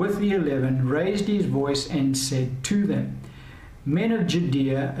with the 11, raised his voice and said to them, men of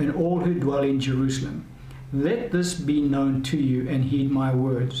Judea and all who dwell in Jerusalem, let this be known to you, and heed my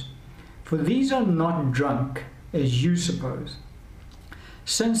words. For these are not drunk, as you suppose,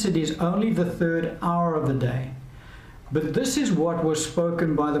 since it is only the 3rd hour of the day. But this is what was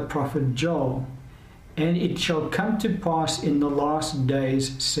spoken by the prophet Joel. And it shall come to pass in the last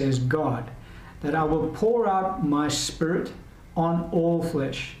days, says God, that I will pour out my Spirit on all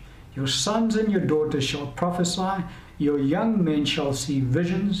flesh. Your sons and your daughters shall prophesy, your young men shall see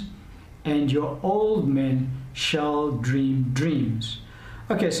visions, and your old men shall dream dreams.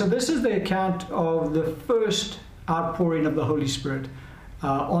 Okay, so this is the account of the first outpouring of the Holy Spirit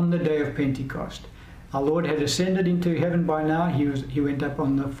on the day of Pentecost. Our Lord had ascended into heaven by now. He went up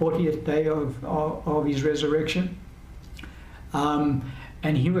on the 40th day of his resurrection. And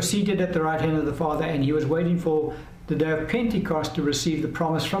he was seated at the right hand of the Father, and he was waiting for the day of Pentecost to receive the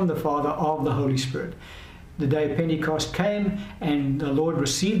promise from the Father of the Holy Spirit. The day of Pentecost came, and the Lord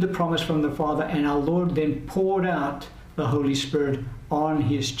received the promise from the Father, and our Lord then poured out the Holy Spirit on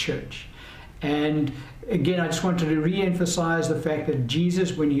his church. And again, I just wanted to re-emphasize the fact that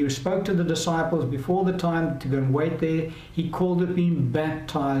Jesus, when he spoke to the disciples before the time to go and wait there, he called it being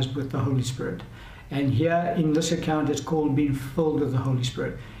baptized with the Holy Spirit. And here in this account, it's called being filled with the Holy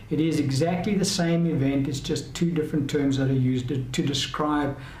Spirit. It is exactly the same event. It's just two different terms that are used to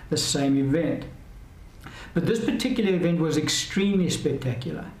describe the same event. But this particular event was extremely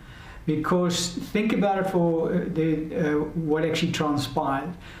spectacular, because think about it for what actually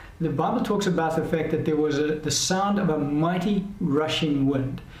transpired. The Bible talks about the fact that there was the sound of a mighty rushing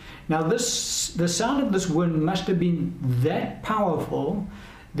wind. Now the sound of this wind must have been that powerful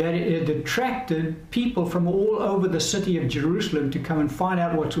that it attracted people from all over the city of Jerusalem to come and find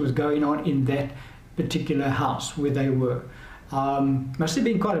out what was going on in that particular house where they were. Must have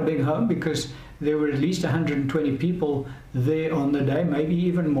been quite a big home, because there were at least 120 people there on the day, maybe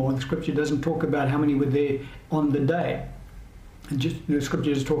even more. The scripture doesn't talk about how many were there on the day. And just the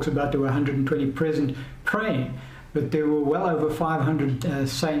scripture just talks about there were 120 present praying, but there were well over 500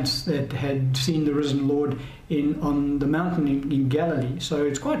 saints that had seen the risen Lord on the mountain in Galilee. So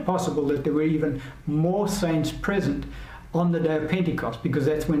it's quite possible that there were even more saints present on the day of Pentecost, because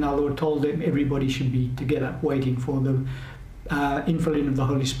that's when our Lord told them everybody should be together waiting for the infilling of the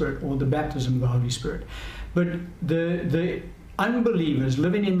Holy Spirit, or the baptism of the Holy Spirit. But the unbelievers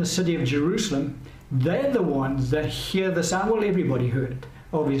living in the city of Jerusalem, they're the ones that hear the sound. Well, everybody heard it,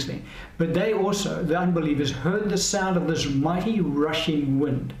 obviously. But they also, the unbelievers, heard the sound of this mighty rushing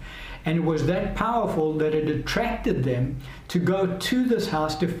wind. And it was that powerful that it attracted them to go to this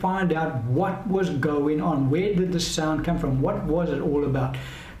house to find out what was going on. Where did the sound come from? What was it all about?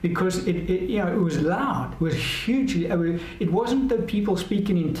 Because it was loud. It was hugely. It wasn't the people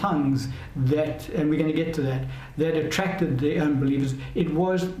speaking in tongues that, and we're going to get to that attracted the unbelievers. It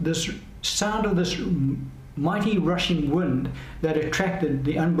was this sound of this mighty rushing wind that attracted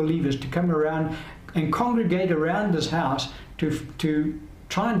the unbelievers to come around and congregate around this house to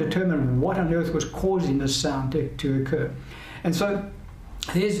try and determine what on earth was causing this sound to occur. And so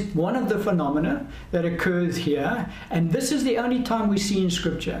there's one of the phenomena that occurs here, and this is the only time we see in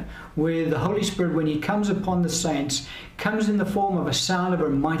Scripture where the Holy Spirit, when he comes upon the saints, comes in the form of a sound of a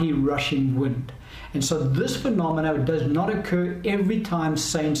mighty rushing wind. And so this phenomena does not occur every time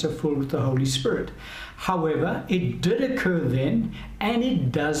saints are filled with the Holy Spirit. However, it did occur then, and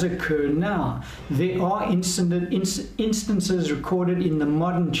it does occur now. There are instances recorded in the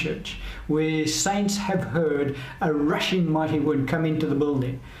modern church where saints have heard a rushing mighty wind come into the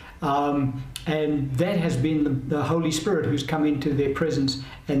building. And that has been the Holy Spirit who's come into their presence,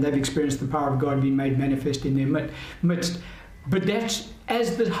 and they've experienced the power of God being made manifest in their midst. But that's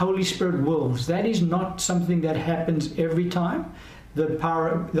as the Holy Spirit wills. That is not something that happens every time the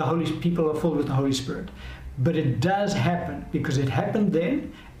Holy people are filled with the Holy Spirit. But it does happen, because it happened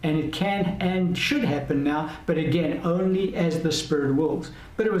then, and it can and should happen now, but again, only as the Spirit wills.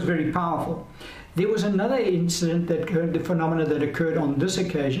 But it was very powerful. There was another incident that occurred, the phenomena that occurred on this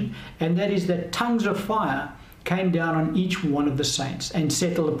occasion, and that is that tongues of fire came down on each one of the saints and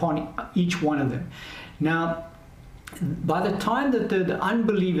settled upon each one of them. Now, by the time that the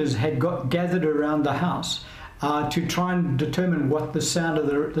unbelievers had gathered around the house to try and determine what the sound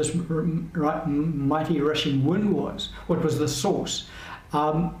of this mighty rushing wind was, what was the source,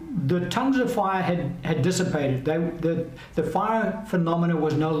 the tongues of fire had dissipated. The fire phenomena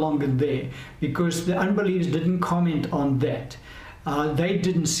was no longer there because the unbelievers didn't comment on that. They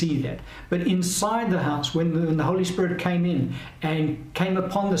didn't see that. But inside the house, when the Holy Spirit came in and came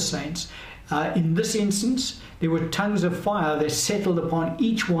upon the saints, in this instance, there were tongues of fire that settled upon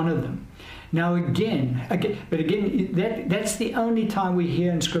each one of them. Now again, that's the only time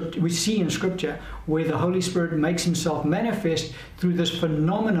we see in Scripture where the Holy Spirit makes Himself manifest through this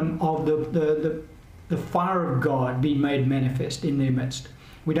phenomenon of the fire of God being made manifest in their midst.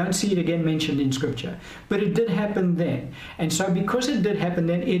 We don't see it again mentioned in Scripture, but it did happen then. And so because it did happen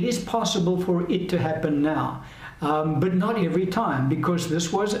then, it is possible for it to happen now. But not every time, because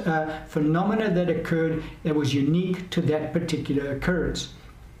this was a phenomena that occurred that was unique to that particular occurrence.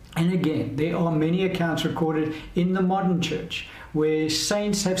 And again, there are many accounts recorded in the modern church where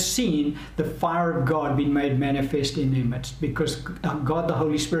saints have seen the fire of God being made manifest in their midst, because God the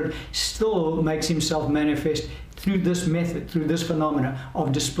Holy Spirit still makes Himself manifest through this method, through this phenomena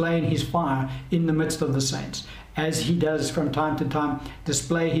of displaying His fire in the midst of the saints, as He does from time to time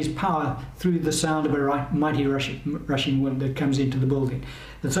display His power through the sound of a mighty rushing wind that comes into the building.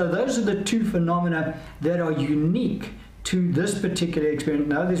 And so those are the two phenomena that are unique to this particular experience.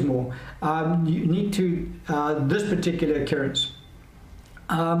 No, there's more. Unique to this particular occurrence.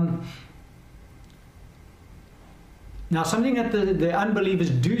 Now, something that the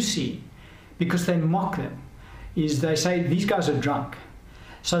unbelievers do see, because they mock them, is they say, these guys are drunk.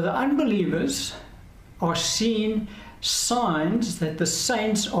 So the unbelievers are seeing signs that the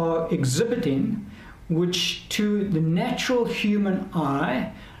saints are exhibiting, which to the natural human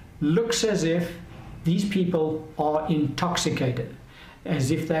eye looks as if these people are intoxicated,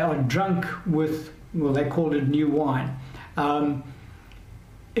 as if they are drunk with, well, they called it new wine.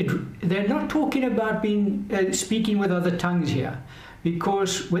 They're not talking about speaking with other tongues here,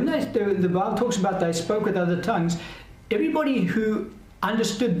 because when the Bible talks about they spoke with other tongues, everybody who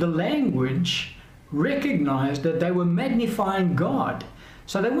understood the language recognized that they were magnifying God.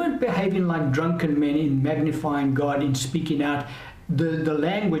 So they weren't behaving like drunken men in magnifying God, in speaking out the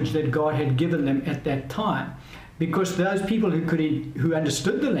language that God had given them at that time, because those people who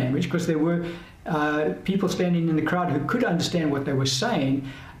understood the language, because there were people standing in the crowd who could understand what they were saying,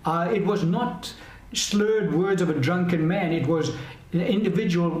 it was not slurred words of a drunken man. It was an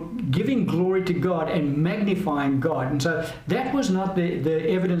individual giving glory to God and magnifying God. And so that was not the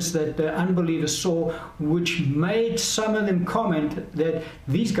evidence that the unbelievers saw, which made some of them comment that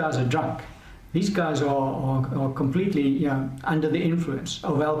these guys are drunk. These guys are completely under the influence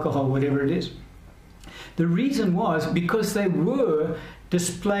of alcohol, whatever it is. The reason was because they were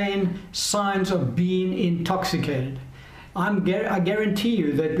displaying signs of being intoxicated. I guarantee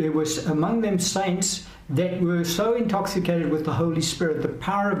you that there was among them saints that were so intoxicated with the Holy Spirit, the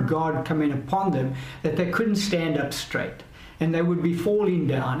power of God coming upon them, that they couldn't stand up straight. And they would be falling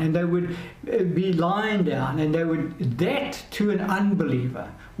down, and they would be lying down, and that to an unbeliever,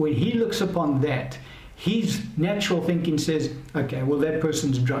 when he looks upon that, his natural thinking says, okay, well, that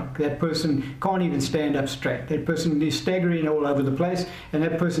person's drunk. That person can't even stand up straight. That person is staggering all over the place, and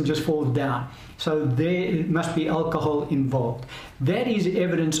that person just falls down. So there must be alcohol involved. That is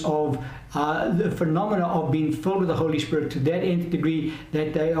evidence of the phenomena of being filled with the Holy Spirit to that nth degree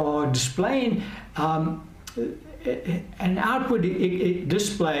that they are displaying an outward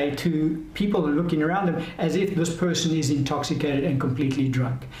display to people looking around them as if this person is intoxicated and completely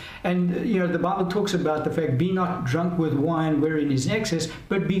drunk. And the Bible talks about the fact, be not drunk with wine wherein is excess,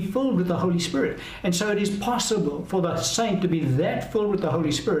 but be filled with the Holy Spirit. And so it is possible for the saint to be that filled with the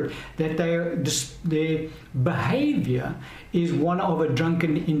Holy Spirit that their behavior is one of a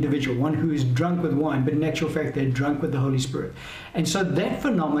drunken individual, one who is drunk with wine, but in actual fact they're drunk with the Holy Spirit. And so that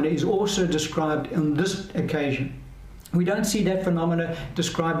phenomena is also described on this occasion. We don't see that phenomena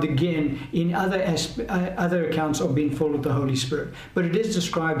described again in other accounts of being full of the Holy Spirit, but it is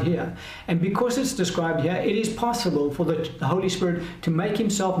described here. And because it's described here, it is possible for the Holy Spirit to make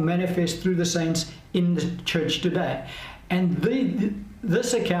Himself manifest through the saints in the church today. And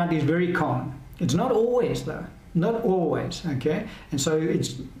this account is very common. It's not always, though. not always, okay? And so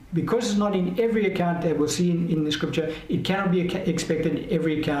it's because it's not in every account that we'll see in the scripture, it cannot be expected in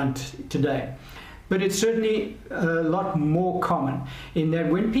every account today. But it's certainly a lot more common in that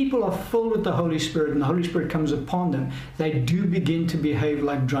when people are filled with the Holy Spirit and the Holy Spirit comes upon them, they do begin to behave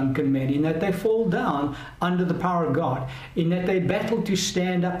like drunken men, in that they fall down under the power of God, in that they battle to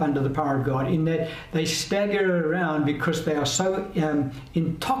stand up under the power of God, in that they stagger around because they are so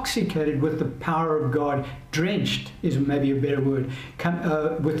intoxicated with the power of God, drenched is maybe a better word,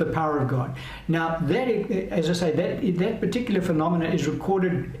 with the power of God. Now, that, as I say, that particular phenomenon is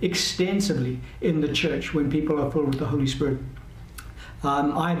recorded extensively in the church when people are filled with the Holy Spirit.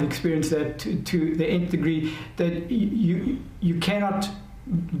 I've experienced that to the nth degree, that you cannot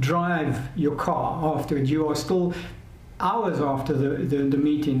drive your car afterwards. You are still hours after the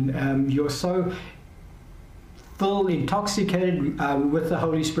meeting. You're so intoxicated with the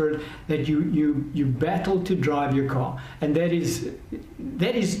Holy Spirit that you battle to drive your car, and that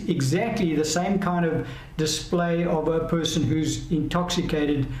is exactly the same kind of display of a person who's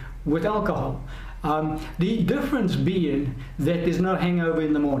intoxicated with alcohol. The difference being that there's no hangover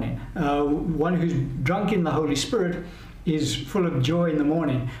in the morning. One who's drunk in the Holy Spirit is full of joy in the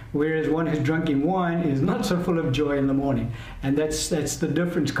morning, whereas one who's drunk in wine is not so full of joy in the morning. And that's the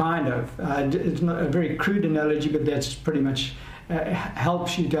difference, kind of. It's not a very crude analogy, but that's pretty much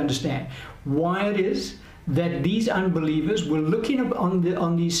helps you to understand why it is that these unbelievers were looking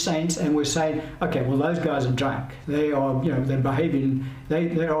on these saints and were saying, okay, well, those guys are drunk. They are, they're behaving,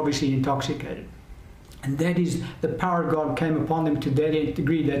 they're obviously intoxicated. And that is, the power of God came upon them to that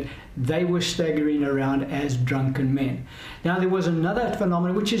degree that they were staggering around as drunken men. Now, there was another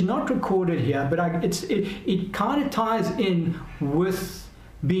phenomenon which is not recorded here, but it kind of ties in with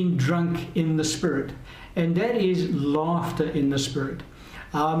being drunk in the Spirit, and that is laughter in the Spirit.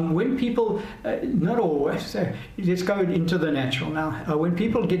 When people, not always, let's go into the natural now. When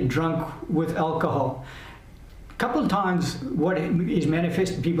people get drunk with alcohol, couple of times what is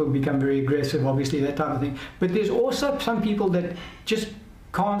manifested, people become very aggressive, obviously, that type of thing. But there's also some people that just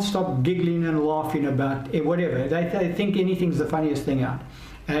can't stop giggling and laughing about whatever. They think anything's the funniest thing out.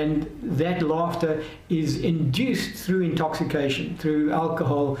 And that laughter is induced through intoxication, through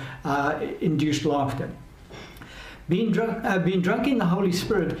alcohol-induced laughter. Being drunk in the Holy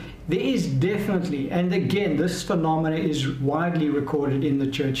Spirit, there is definitely, and again, this phenomena is widely recorded in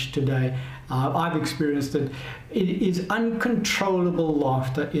the church today. I've experienced it. It is uncontrollable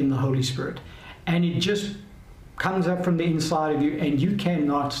laughter in the Holy Spirit, and it just comes up from the inside of you, and you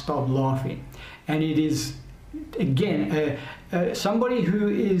cannot stop laughing. And it is, again, somebody who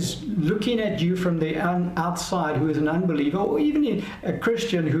is looking at you from the outside, who is an unbeliever, or even a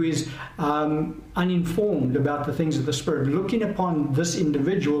Christian who is uninformed about the things of the Spirit, looking upon this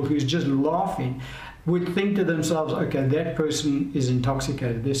individual who's just laughing, would think to themselves, okay, that person is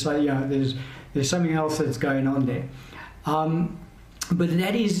intoxicated. There's something else that's going on there. But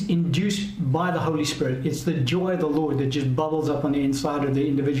that is induced by the Holy Spirit. It's the joy of the Lord that just bubbles up on the inside of the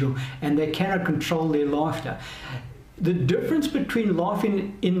individual, and they cannot control their laughter. The difference between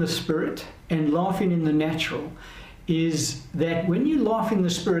laughing in the Spirit and laughing in the natural is that when you laugh in the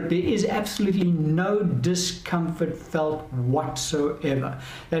Spirit, there is absolutely no discomfort felt whatsoever.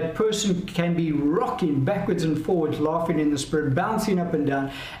 That person can be rocking backwards and forwards, laughing in the Spirit, bouncing up and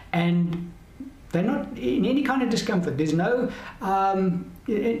down, and they're not in any kind of discomfort. There's no, let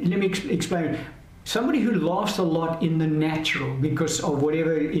me explain. Somebody who laughs a lot in the natural because of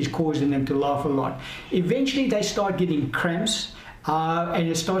whatever is causing them to laugh a lot, eventually they start getting cramps and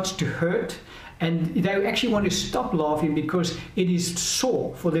it starts to hurt, and they actually want to stop laughing because it is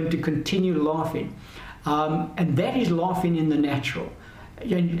sore for them to continue laughing. And that is laughing in the natural.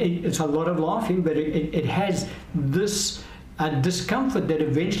 And it's a lot of laughing, but it has this discomfort that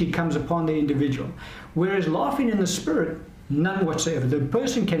eventually comes upon the individual. Whereas laughing in the Spirit, none whatsoever. The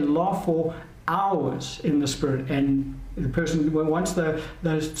person can laugh for hours in the Spirit, and the person, once the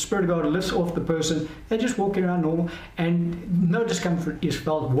Spirit of God lifts off the person, they're just walking around normal, and no discomfort is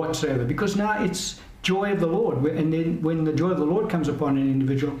felt whatsoever, because now it's joy of the Lord. And then when the joy of the Lord comes upon an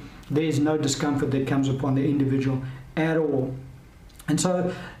individual, there's no discomfort that comes upon the individual at all. And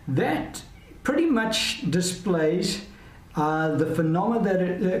so that pretty much displays the phenomena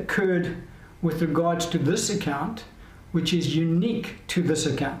that occurred with regards to this account, which is unique to this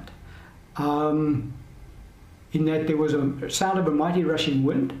account. In that there was a sound of a mighty rushing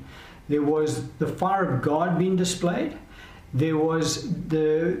wind, there was the fire of God being displayed, there was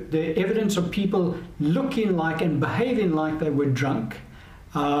the evidence of people looking like and behaving like they were drunk,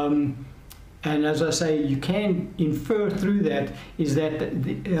 and as I say, you can infer through that is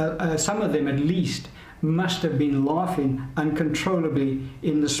that some of them at least must have been laughing uncontrollably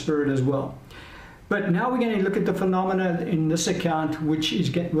in the Spirit as well. But now we're going to look at the phenomena in this account, which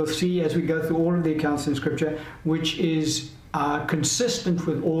is we'll see as we go through all of the accounts in Scripture, which is consistent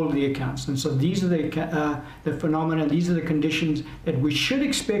with all of the accounts. And so these are the phenomena, these are the conditions that we should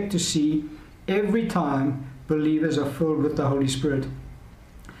expect to see every time believers are filled with the Holy Spirit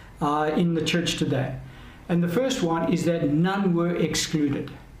in the church today. And the first one is that none were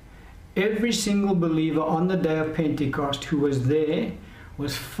excluded. Every single believer on the day of Pentecost who was there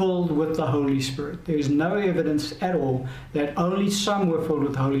was filled with the Holy Spirit. There is no evidence at all that only some were filled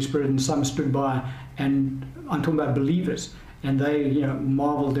with the Holy Spirit and some stood by, and I'm talking about believers, and they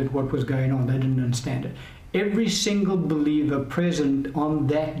marveled at what was going on. They didn't understand it. Every single believer present on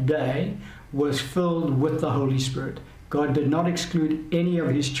that day was filled with the Holy Spirit. God did not exclude any of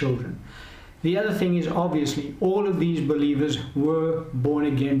his children. The other thing is, obviously, all of these believers were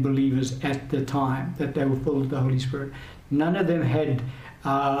born-again believers at the time that they were filled with the Holy Spirit. None of them had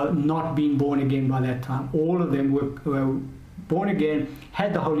not been born again by that time. All of them were born again,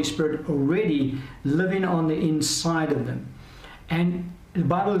 had the Holy Spirit already living on the inside of them. And the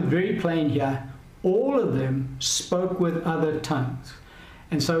Bible is very plain here. All of them spoke with other tongues.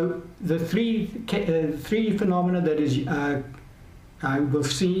 And so the three phenomena that is we'll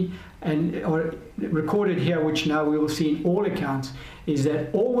see or recorded here, which now we will see in all accounts, is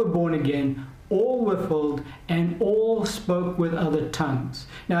that all were born again, all were filled, and all spoke with other tongues.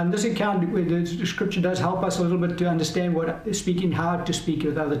 Now, in this account, the Scripture does help us a little bit to understand how to speak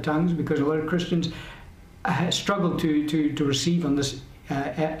with other tongues, because a lot of Christians struggle to receive on this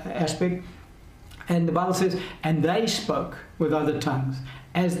aspect. And the Bible says, and they spoke with other tongues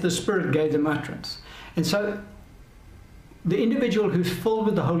as the Spirit gave them utterance. And so the individual who's filled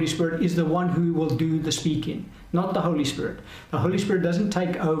with the Holy Spirit is the one who will do the speaking, not the Holy Spirit. The Holy Spirit doesn't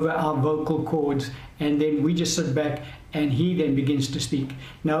take over our vocal cords and then we just sit back and he then begins to speak.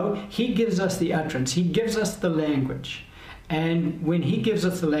 No, he gives us the utterance. He gives us the language. And when he gives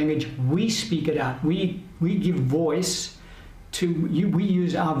us the language, we speak it out. We give voice to, we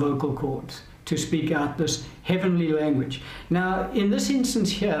use our vocal cords to speak out this heavenly language. Now, in this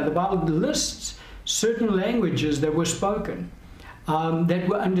instance here, the Bible lists certain languages that were spoken, that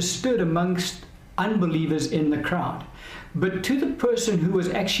were understood amongst unbelievers in the crowd. But to the person who was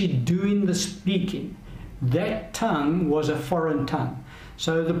actually doing the speaking, that tongue was a foreign tongue.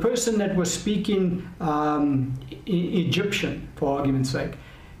 So the person that was speaking Egyptian, for argument's sake,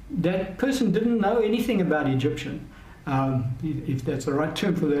 that person didn't know anything about Egyptian, if that's the right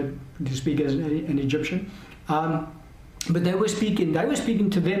term for that, to speak as an Egyptian. But they were speaking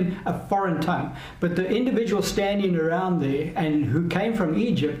to them a foreign tongue. But the individual standing around there and who came from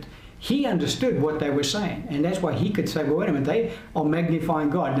Egypt, he understood what they were saying. And that's why he could say, well, wait a minute, they are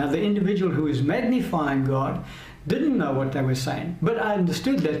magnifying God. Now, the individual who is magnifying God didn't know what they were saying. But I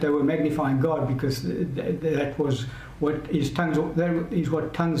understood that they were magnifying God, because that was what that is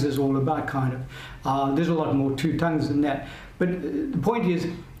what tongues is all about, kind of. There's a lot more to tongues than that. But the point is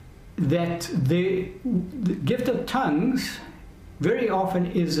that the gift of tongues very often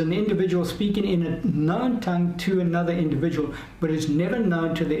is an individual speaking in a known tongue to another individual, but it's never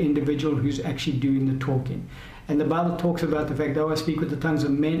known to the individual who's actually doing the talking. And the Bible talks about the fact that I speak with the tongues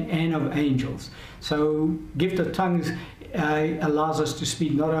of men and of angels. So gift of tongues allows us to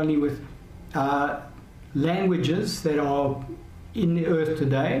speak not only with languages that are in the earth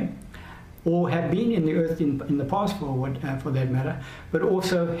today, or have been in the earth in the past for that matter, but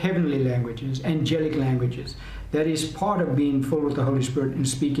also heavenly languages, angelic languages. That is part of being full with the Holy Spirit and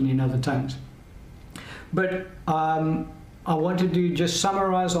speaking in other tongues. But I wanted to just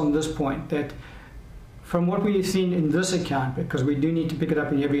summarize on this point that from what we have seen in this account, because we do need to pick it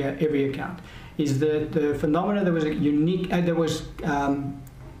up in every account, is that the phenomena that was unique, that was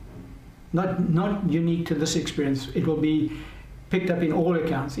not unique to this experience, it will be picked up in all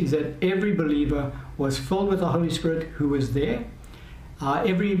accounts, is that every believer was filled with the Holy Spirit who was there.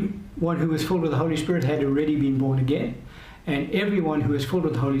 Everyone who was filled with the Holy Spirit had already been born again, and everyone who was filled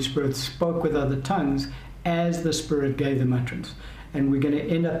with the Holy Spirit spoke with other tongues as the Spirit gave them utterance. And we're going to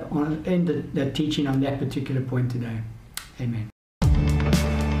end that teaching on that particular point today. Amen.